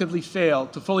collectively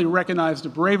failed to fully recognize the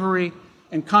bravery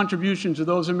and contributions of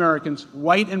those Americans,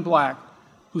 white and black,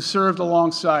 who served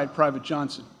alongside Private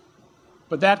Johnson.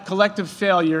 But that collective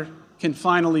failure can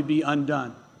finally be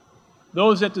undone.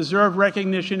 Those that deserve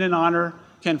recognition and honor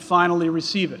can finally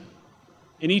receive it.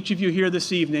 And each of you here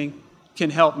this evening can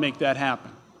help make that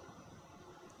happen.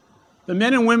 The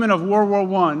men and women of World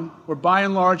War I were by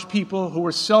and large people who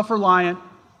were self-reliant,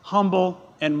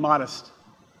 humble, and modest.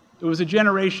 It was a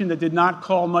generation that did not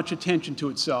call much attention to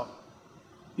itself.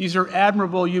 These are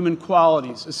admirable human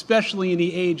qualities, especially in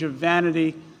the age of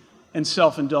vanity and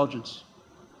self-indulgence.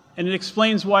 And it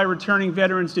explains why returning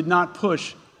veterans did not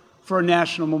push for a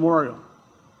national memorial.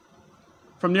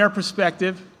 From their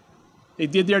perspective, they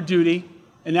did their duty,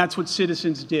 and that's what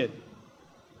citizens did.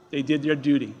 They did their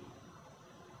duty.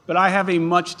 But I have a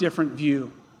much different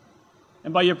view.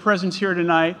 And by your presence here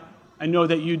tonight, I know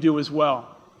that you do as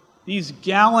well. These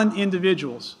gallant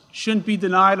individuals shouldn't be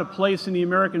denied a place in the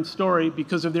American story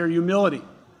because of their humility.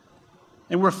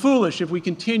 And we're foolish if we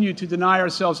continue to deny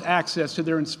ourselves access to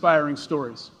their inspiring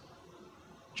stories.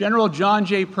 General John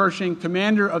J. Pershing,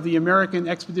 commander of the American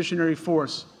Expeditionary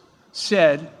Force,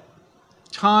 said,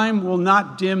 "Time will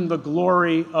not dim the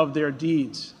glory of their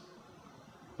deeds."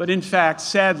 But in fact,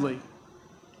 sadly,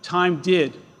 time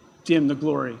did dim the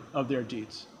glory of their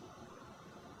deeds.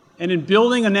 And in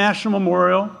building a national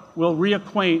memorial, we'll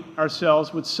reacquaint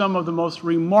ourselves with some of the most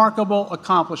remarkable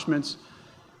accomplishments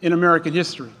in American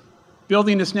history.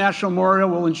 Building this national memorial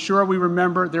will ensure we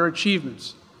remember their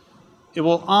achievements. It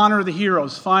will honor the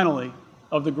heroes, finally,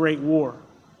 of the Great War.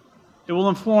 It will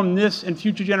inform this and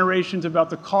future generations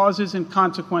about the causes and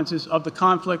consequences of the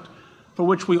conflict for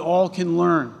which we all can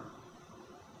learn.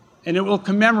 And it will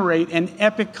commemorate an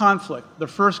epic conflict, the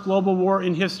first global war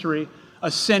in history, a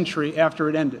century after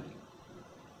it ended.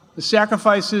 The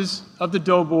sacrifices of the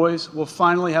Doughboys will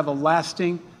finally have a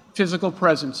lasting physical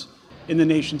presence in the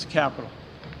nation's capital.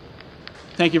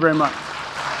 Thank you very much.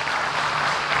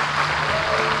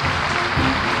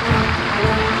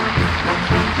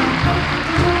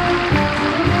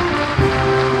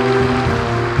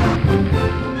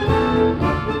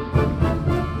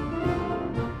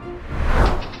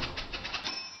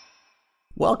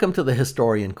 Welcome to the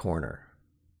Historian Corner.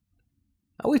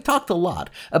 Now, we've talked a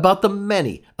lot about the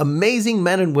many amazing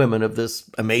men and women of this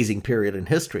amazing period in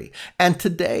history, and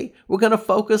today we're going to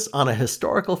focus on a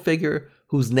historical figure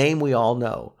whose name we all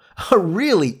know, a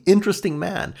really interesting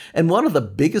man and one of the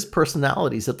biggest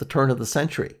personalities at the turn of the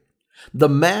century, the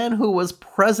man who was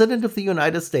President of the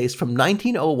United States from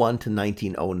 1901 to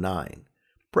 1909,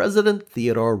 President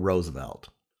Theodore Roosevelt.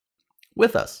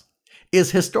 With us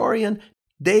is historian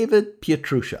David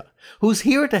Pietrusza, who's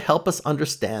here to help us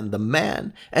understand the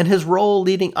man and his role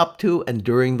leading up to and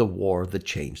during the war that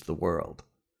changed the world.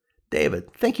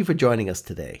 David, thank you for joining us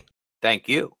today. Thank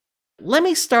you. Let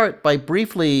me start by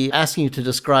briefly asking you to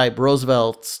describe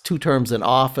Roosevelt's 2 terms in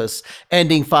office,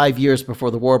 ending 5 years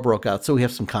before the war broke out, so we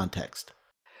have some context.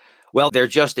 Well, they're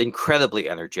just incredibly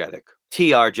energetic.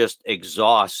 TR just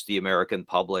exhausts the American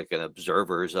public and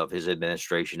observers of his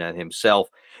administration and himself.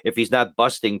 If he's not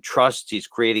busting trusts, he's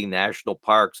creating national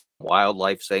parks,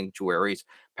 wildlife sanctuaries,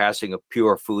 passing a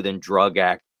Pure Food and Drug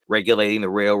Act, regulating the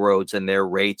railroads and their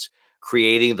rates,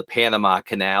 creating the Panama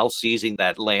Canal, seizing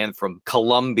that land from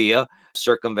Colombia,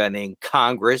 circumventing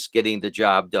Congress, getting the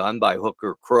job done by hook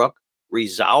or crook,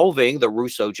 resolving the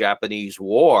Russo-Japanese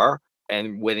War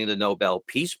and winning the Nobel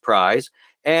Peace Prize,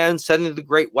 and sending the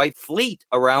Great White Fleet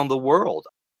around the world.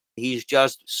 He's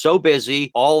just so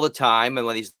busy all the time. And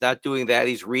when he's not doing that,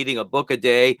 he's reading a book a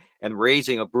day and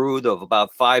raising a brood of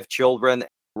about 5 children,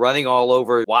 running all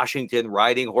over Washington,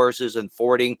 riding horses and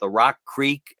fording the Rock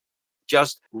Creek.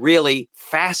 Just really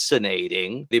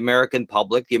fascinating the American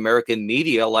public, the American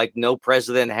media, like no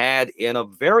president had in a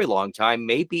very long time,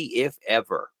 maybe if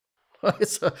ever.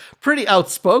 It's pretty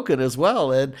outspoken as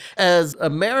well. And as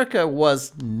America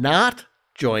was not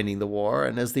joining the war,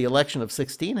 and as the election of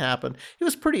 16 happened, he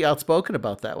was pretty outspoken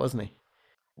about that, wasn't he?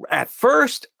 At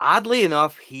first, oddly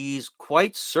enough, he's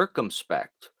quite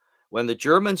circumspect. When the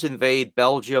Germans invade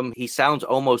Belgium, he sounds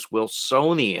almost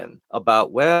Wilsonian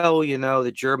about, well, you know,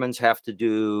 the Germans have to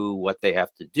do what they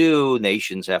have to do.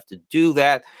 Nations have to do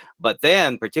that. But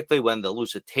then, particularly when the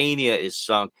Lusitania is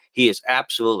sunk, he is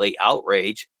absolutely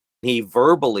outraged. He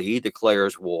verbally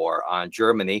declares war on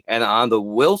Germany and on the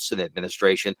Wilson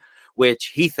administration,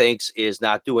 which he thinks is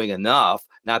not doing enough,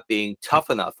 not being tough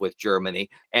enough with Germany,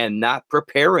 and not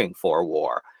preparing for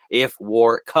war. If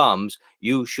war comes,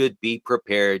 you should be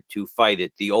prepared to fight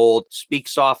it. The old speak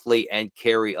softly and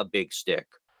carry a big stick.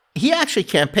 He actually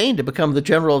campaigned to become the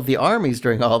general of the armies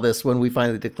during all this when we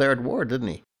finally declared war, didn't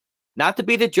he? Not to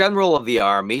be the general of the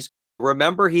armies.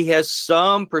 Remember, he has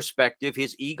some perspective.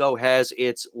 His ego has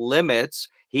its limits.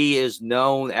 He is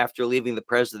known after leaving the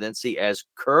presidency as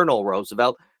Colonel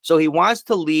Roosevelt. So he wants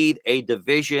to lead a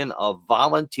division of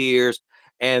volunteers.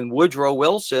 And Woodrow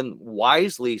Wilson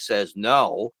wisely says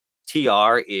no.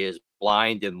 TR is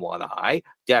blind in one eye,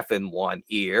 deaf in one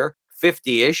ear,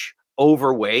 50-ish,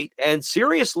 overweight, and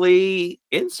seriously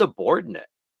insubordinate.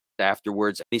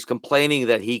 Afterwards, he's complaining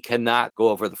that he cannot go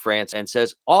over to France and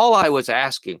says, all I was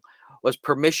asking was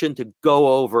permission to go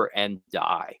over and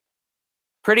die.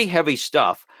 Pretty heavy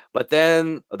stuff. But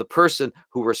then the person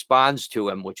who responds to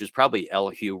him, which is probably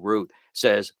Elihu Root,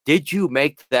 says, did you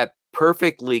make that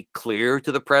perfectly clear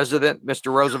to the president,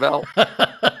 Mr. Roosevelt?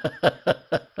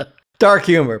 Dark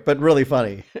humor, but really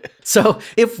funny. So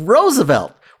if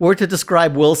Roosevelt were to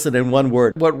describe Wilson in one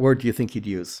word, what word do you think he'd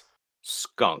use?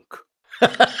 Skunk.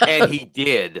 And he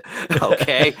did.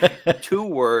 Okay. 2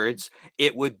 words.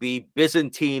 It would be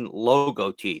Byzantine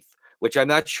logo teeth, which I'm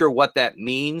not sure what that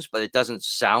means, but it doesn't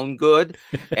sound good.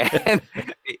 And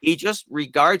he just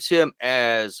regards him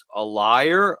as a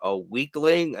liar, a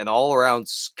weakling, an all-around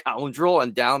scoundrel,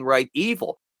 and downright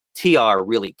evil. TR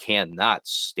really cannot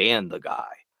stand the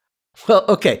guy. Well,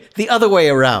 okay, the other way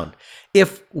around.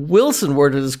 If Wilson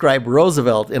were to describe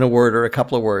Roosevelt in a word or a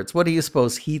couple of words, what do you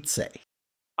suppose he'd say?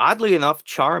 Oddly enough,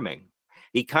 charming.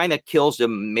 He kind of kills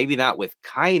him, maybe not with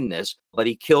kindness, but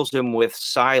he kills him with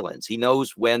silence. He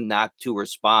knows when not to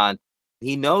respond.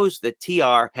 He knows that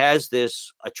TR has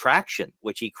this attraction,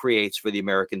 which he creates for the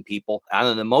American people on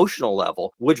an emotional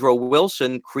level. Woodrow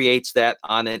Wilson creates that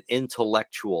on an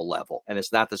intellectual level, and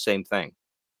it's not the same thing.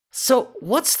 So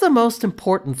what's the most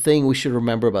important thing we should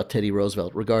remember about Teddy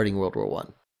Roosevelt regarding World War I?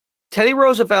 Teddy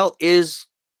Roosevelt is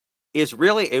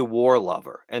really a war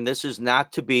lover, and this is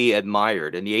not to be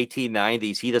admired. In the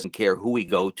 1890s, he doesn't care who we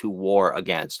go to war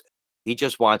against. He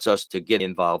just wants us to get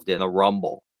involved in a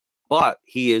rumble. But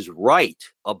he is right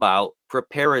about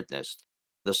preparedness.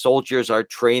 The soldiers are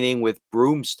training with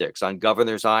broomsticks on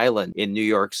Governor's Island in New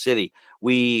York City.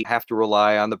 We have to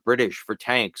rely on the British for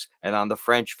tanks and on the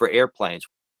French for airplanes.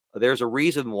 There's a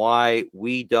reason why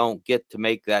we don't get to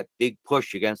make that big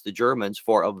push against the Germans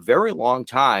for a very long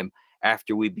time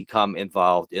after we become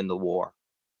involved in the war.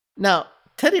 Now,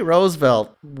 Teddy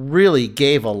Roosevelt really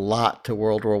gave a lot to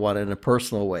World War I in a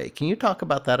personal way. Can you talk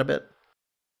about that a bit?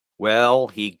 Well,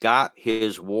 he got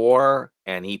his war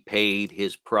and he paid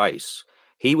his price.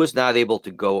 He was not able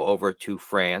to go over to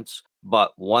France,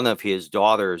 but one of his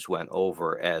daughters went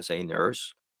over as a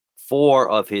nurse. 4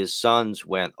 of his sons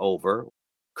went over.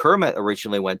 Kermit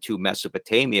originally went to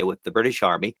Mesopotamia with the British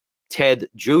Army. Ted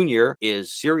Jr.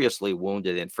 is seriously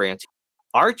wounded in France.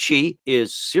 Archie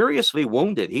is seriously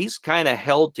wounded. He's kind of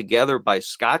held together by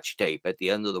Scotch tape at the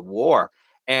end of the war.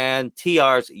 And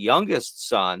TR's youngest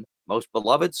son, most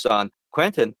beloved son,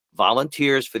 Quentin,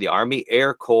 volunteers for the Army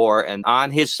Air Corps. And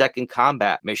on his second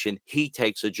combat mission, he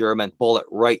takes a German bullet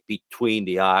right between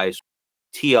the eyes.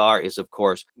 TR is, of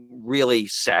course, really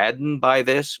saddened by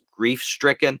this,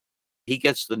 grief-stricken. He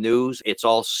gets the news. It's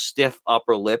all stiff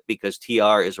upper lip because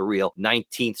TR is a real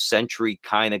 19th century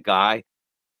kind of guy.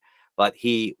 But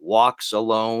he walks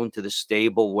alone to the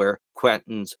stable where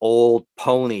Quentin's old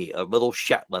pony, a little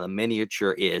Shetland, a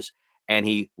miniature, is. And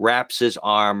he wraps his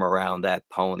arm around that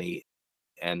pony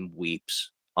and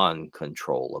weeps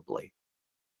uncontrollably.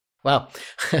 Wow.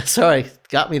 Sorry,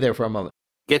 got me there for a moment.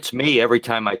 Gets me every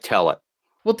time I tell it.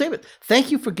 Well, David, thank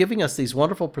you for giving us these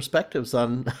wonderful perspectives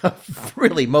on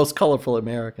really most colorful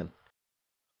American.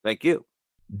 Thank you.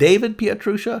 David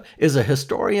Pietrusza is a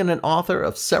historian and author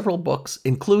of several books,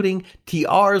 including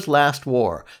TR's Last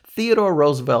War, Theodore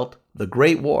Roosevelt, The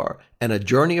Great War, and A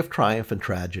Journey of Triumph and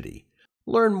Tragedy.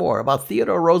 Learn more about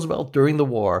Theodore Roosevelt during the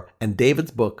war and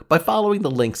David's book by following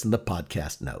the links in the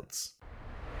podcast notes.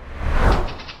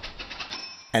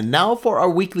 And now for our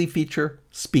weekly feature,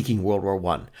 Speaking World War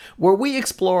I, where we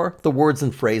explore the words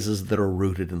and phrases that are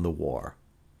rooted in the war.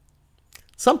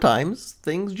 Sometimes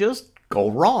things just go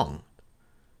wrong.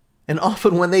 And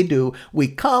often when they do, we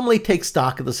calmly take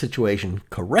stock of the situation,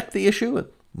 correct the issue, and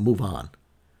move on.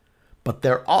 But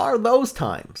there are those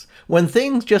times when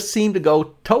things just seem to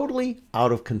go totally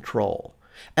out of control.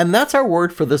 And that's our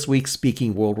word for this week's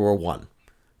Speaking World War I,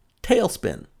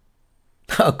 tailspin.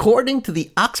 According to the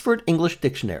Oxford English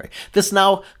Dictionary, this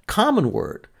now common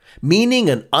word, meaning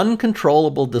an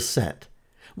uncontrollable descent,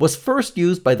 was first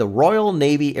used by the Royal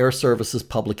Navy Air Services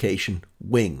publication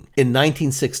Wing in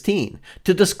 1916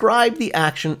 to describe the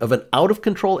action of an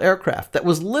out-of-control aircraft that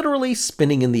was literally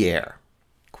spinning in the air.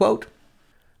 Quote,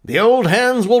 "The old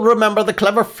hands will remember the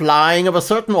clever flying of a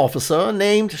certain officer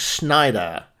named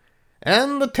Schneider,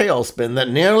 and the tailspin that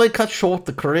nearly cut short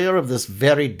the career of this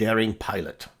very daring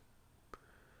pilot."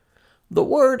 The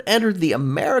word entered the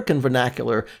American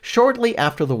vernacular shortly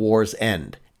after the war's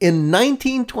end. In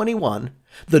 1921,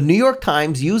 the New York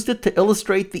Times used it to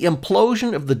illustrate the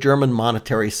implosion of the German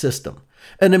monetary system,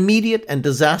 an immediate and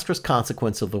disastrous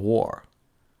consequence of the war.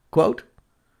 Quote,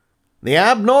 The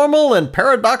abnormal and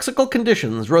paradoxical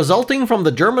conditions resulting from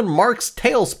the German Mark's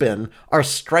tailspin are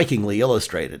strikingly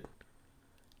illustrated.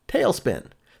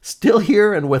 Tailspin, still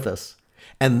here and with us,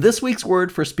 and this week's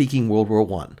word for speaking World War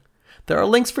I. There are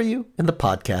links for you in the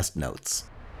podcast notes.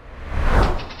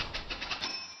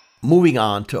 Moving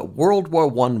on to World War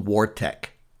I war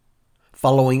tech.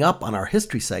 Following up on our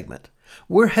history segment,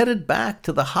 we're headed back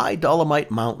to the high Dolomite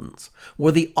Mountains,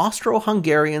 where the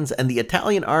Austro-Hungarians and the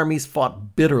Italian armies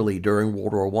fought bitterly during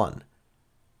World War I.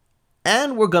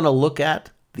 And we're going to look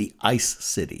at the Ice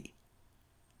City.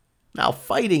 Now,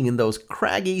 fighting in those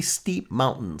craggy, steep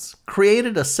mountains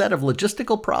created a set of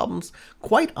logistical problems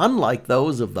quite unlike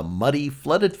those of the muddy,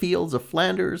 flooded fields of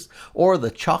Flanders or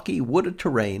the chalky, wooded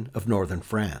terrain of northern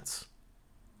France.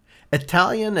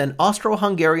 Italian and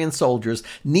Austro-Hungarian soldiers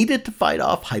needed to fight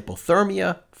off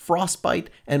hypothermia, frostbite,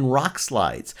 and rock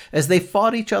slides as they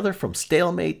fought each other from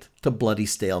stalemate to bloody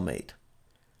stalemate.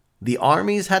 The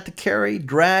armies had to carry,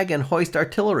 drag, and hoist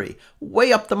artillery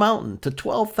way up the mountain to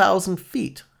 12,000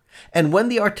 feet. And when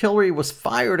the artillery was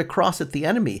fired across at the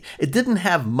enemy, it didn't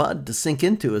have mud to sink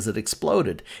into as it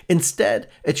exploded. Instead,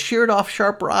 it sheared off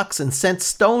sharp rocks and sent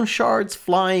stone shards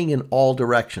flying in all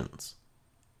directions.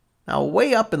 Now,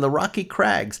 way up in the rocky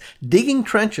crags, digging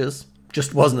trenches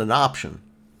just wasn't an option.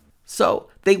 So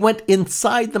they went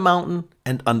inside the mountain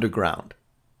and underground.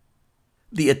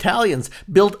 The Italians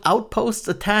built outposts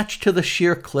attached to the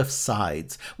sheer cliff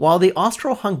sides, while the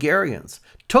Austro-Hungarians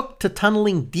took to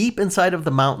tunneling deep inside of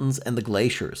the mountains and the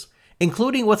glaciers,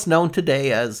 including what's known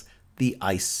today as the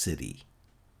Ice City.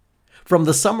 From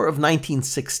the summer of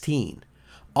 1916,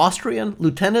 Austrian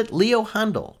Lieutenant Leo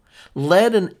Handel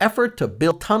led an effort to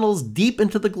build tunnels deep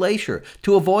into the glacier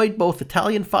to avoid both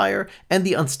Italian fire and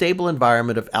the unstable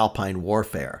environment of Alpine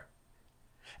warfare.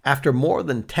 After more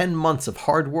than 10 months of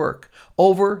hard work,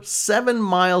 over 7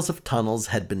 miles of tunnels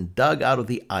had been dug out of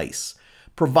the ice,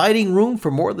 providing room for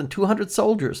more than 200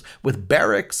 soldiers, with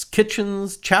barracks,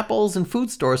 kitchens, chapels, and food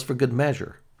stores for good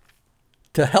measure.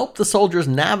 To help the soldiers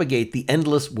navigate the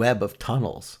endless web of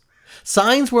tunnels,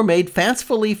 signs were made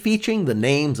fancifully featuring the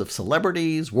names of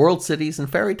celebrities, world cities, and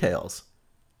fairy tales.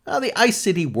 Now, the Ice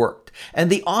City worked, and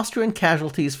the Austrian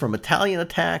casualties from Italian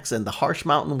attacks and the harsh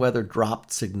mountain weather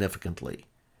dropped significantly.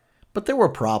 But there were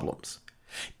problems.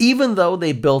 Even though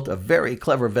they built a very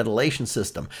clever ventilation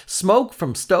system, smoke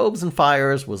from stoves and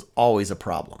fires was always a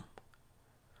problem.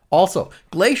 Also,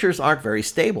 glaciers aren't very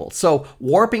stable, so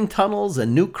warping tunnels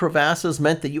and new crevasses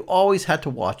meant that you always had to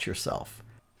watch yourself.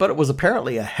 But it was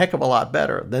apparently a heck of a lot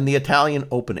better than the Italian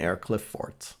open-air cliff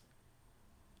forts.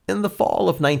 In the fall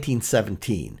of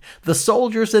 1917, the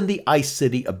soldiers in the Ice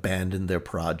City abandoned their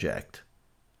project.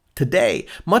 Today,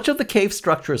 much of the cave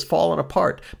structure has fallen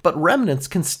apart, but remnants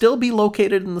can still be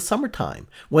located in the summertime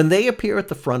when they appear at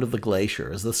the front of the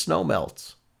glacier as the snow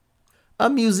melts. A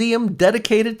museum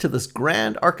dedicated to this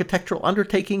grand architectural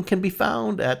undertaking can be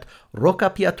found at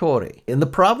Roccapiatore in the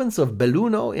province of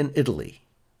Belluno in Italy.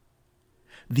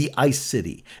 The Ice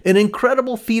City, an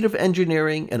incredible feat of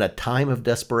engineering in a time of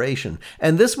desperation,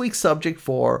 and this week's subject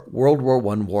for World War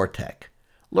I War Tech.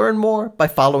 Learn more by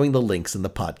following the links in the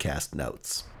podcast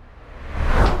notes.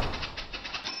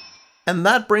 And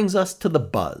that brings us to The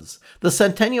Buzz, the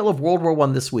centennial of World War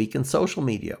I this week in social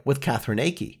media, with Catherine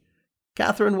Akey.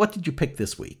 Catherine, what did you pick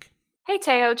this week? Hey,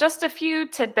 Teo, just a few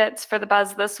tidbits for The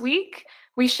Buzz this week.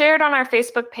 We shared on our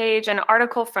Facebook page an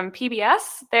article from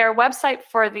PBS. Their website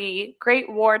for the Great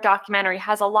War documentary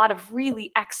has a lot of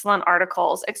really excellent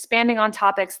articles expanding on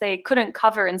topics they couldn't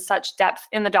cover in such depth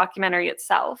in the documentary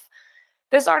itself.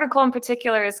 This article in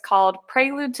particular is called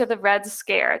Prelude to the Red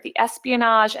Scare, the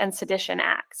Espionage and Sedition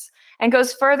Acts, and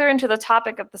goes further into the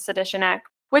topic of the Sedition Act,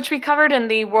 which we covered in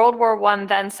the World War I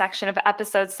Then section of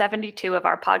episode 72 of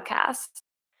our podcast.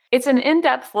 It's an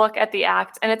in-depth look at the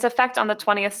act and its effect on the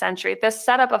 20th century, this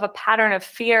setup of a pattern of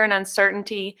fear and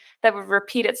uncertainty that would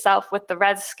repeat itself with the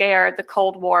Red Scare, the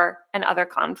Cold War, and other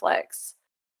conflicts.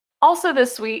 Also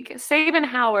this week, Sabin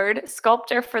Howard,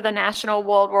 sculptor for the National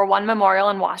World War I Memorial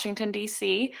in Washington,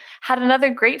 D.C., had another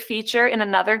great feature in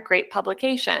another great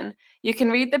publication. You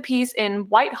can read the piece in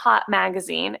White Hot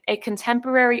magazine, a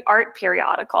contemporary art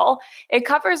periodical. It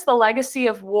covers the legacy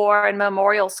of war and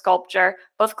memorial sculpture,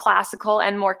 both classical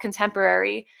and more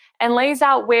contemporary, and lays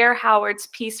out where Howard's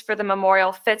piece for the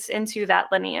memorial fits into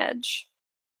that lineage.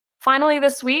 Finally,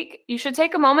 this week, you should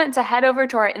take a moment to head over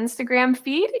to our Instagram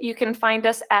feed. You can find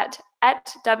us at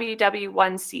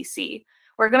WW1CC.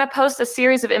 We're going to post a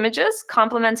series of images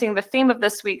complementing the theme of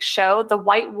this week's show, the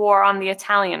White War on the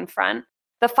Italian front.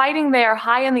 The fighting there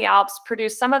high in the Alps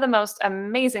produced some of the most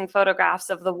amazing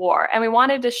photographs of the war, and we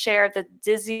wanted to share the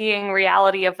dizzying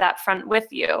reality of that front with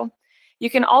you. You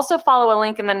can also follow a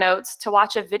link in the notes to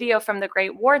watch a video from the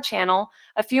Great War Channel.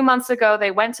 A few months ago,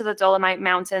 they went to the Dolomite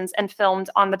Mountains and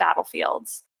filmed on the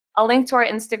battlefields. A link to our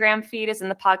Instagram feed is in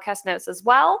the podcast notes as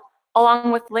well,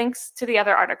 along with links to the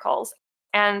other articles.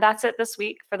 And that's it this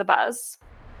week for The Buzz.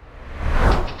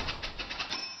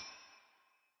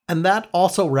 And that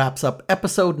also wraps up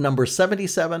episode number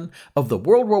 77 of the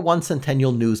World War I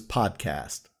Centennial News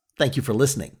Podcast. Thank you for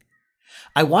listening.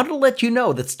 I wanted to let you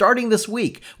know that starting this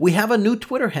week, we have a new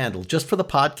Twitter handle just for the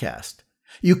podcast.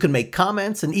 You can make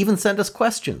comments and even send us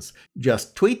questions.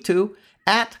 Just tweet to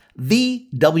 @the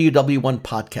WW1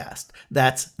 Podcast.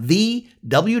 That's the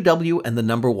WW and the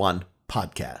number 1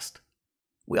 podcast.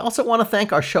 We also want to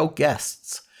thank our show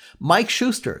guests. Mike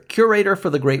Schuster, curator for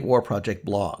the Great War Project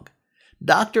blog.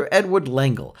 Dr. Edward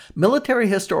Lengel, military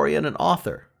historian and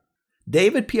author.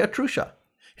 David Pietrusza,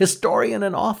 historian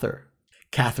and author.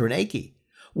 Catherine Akey,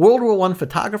 World War I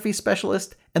photography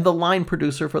specialist and the line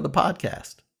producer for the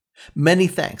podcast. Many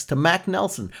thanks to Mac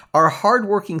Nelson, our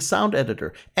hardworking sound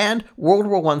editor, and World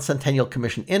War I Centennial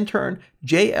Commission intern,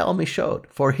 J.L. Michaud,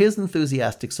 for his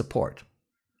enthusiastic support.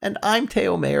 And I'm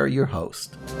Theo Mayer, your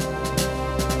host.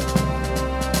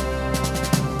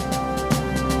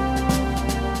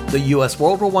 The U.S.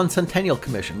 World War I Centennial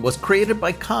Commission was created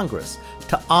by Congress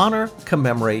to honor,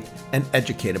 commemorate, and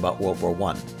educate about World War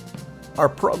I. Our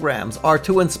programs are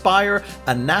to inspire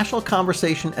a national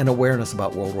conversation and awareness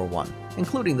about World War I,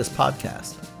 including this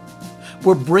podcast.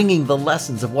 We're bringing the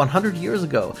lessons of 100 years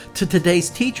ago to today's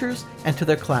teachers and to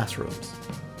their classrooms.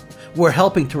 We're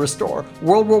helping to restore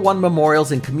World War I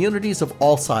memorials in communities of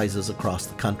all sizes across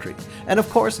the country. And of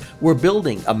course, we're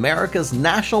building America's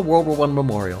National World War I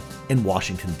Memorial in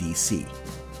Washington, D.C.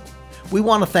 We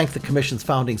want to thank the Commission's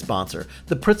founding sponsor,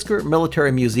 the Pritzker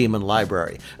Military Museum and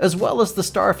Library, as well as the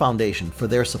Starr Foundation for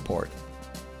their support.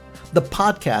 The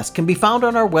podcast can be found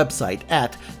on our website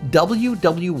at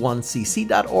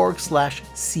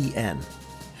ww1cc.org/cn,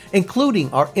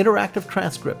 including our interactive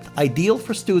transcript, ideal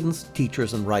for students,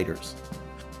 teachers, and writers.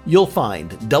 You'll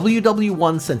find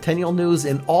WW1 Centennial News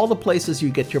in all the places you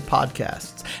get your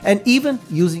podcasts, and even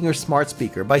using your smart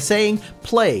speaker by saying,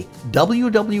 play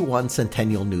WW1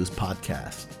 Centennial News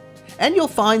Podcast. And you'll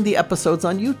find the episodes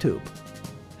on YouTube.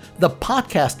 The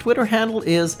podcast Twitter handle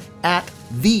is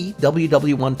 @the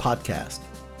WW1 Podcast.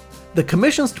 The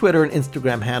Commission's Twitter and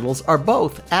Instagram handles are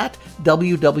both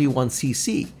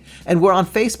 @WW1CC, and we're on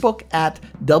Facebook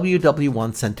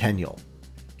 @WW1 Centennial.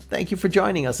 Thank you for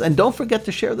joining us, and don't forget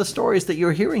to share the stories that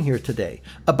you're hearing here today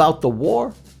about the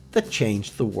war that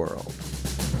changed the world.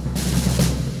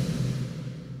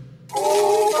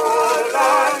 Over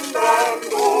land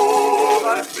and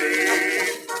over sea,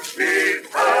 peace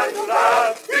and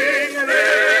lasting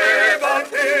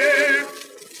liberty.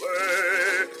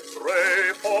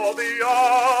 Pray for the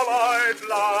Allied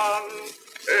land.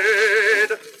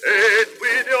 Aid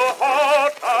with your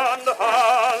heart and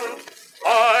hand.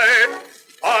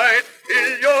 Fight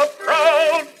till your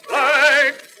proud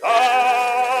flag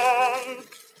stands.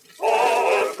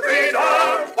 For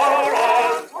freedom, for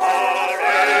us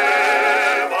forever.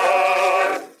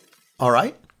 All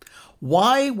right.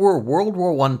 Why were World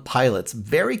War I pilots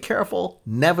very careful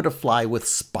never to fly with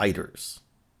spiders?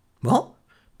 Well,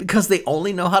 because they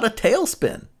only know how to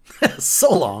tailspin.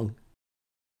 So long.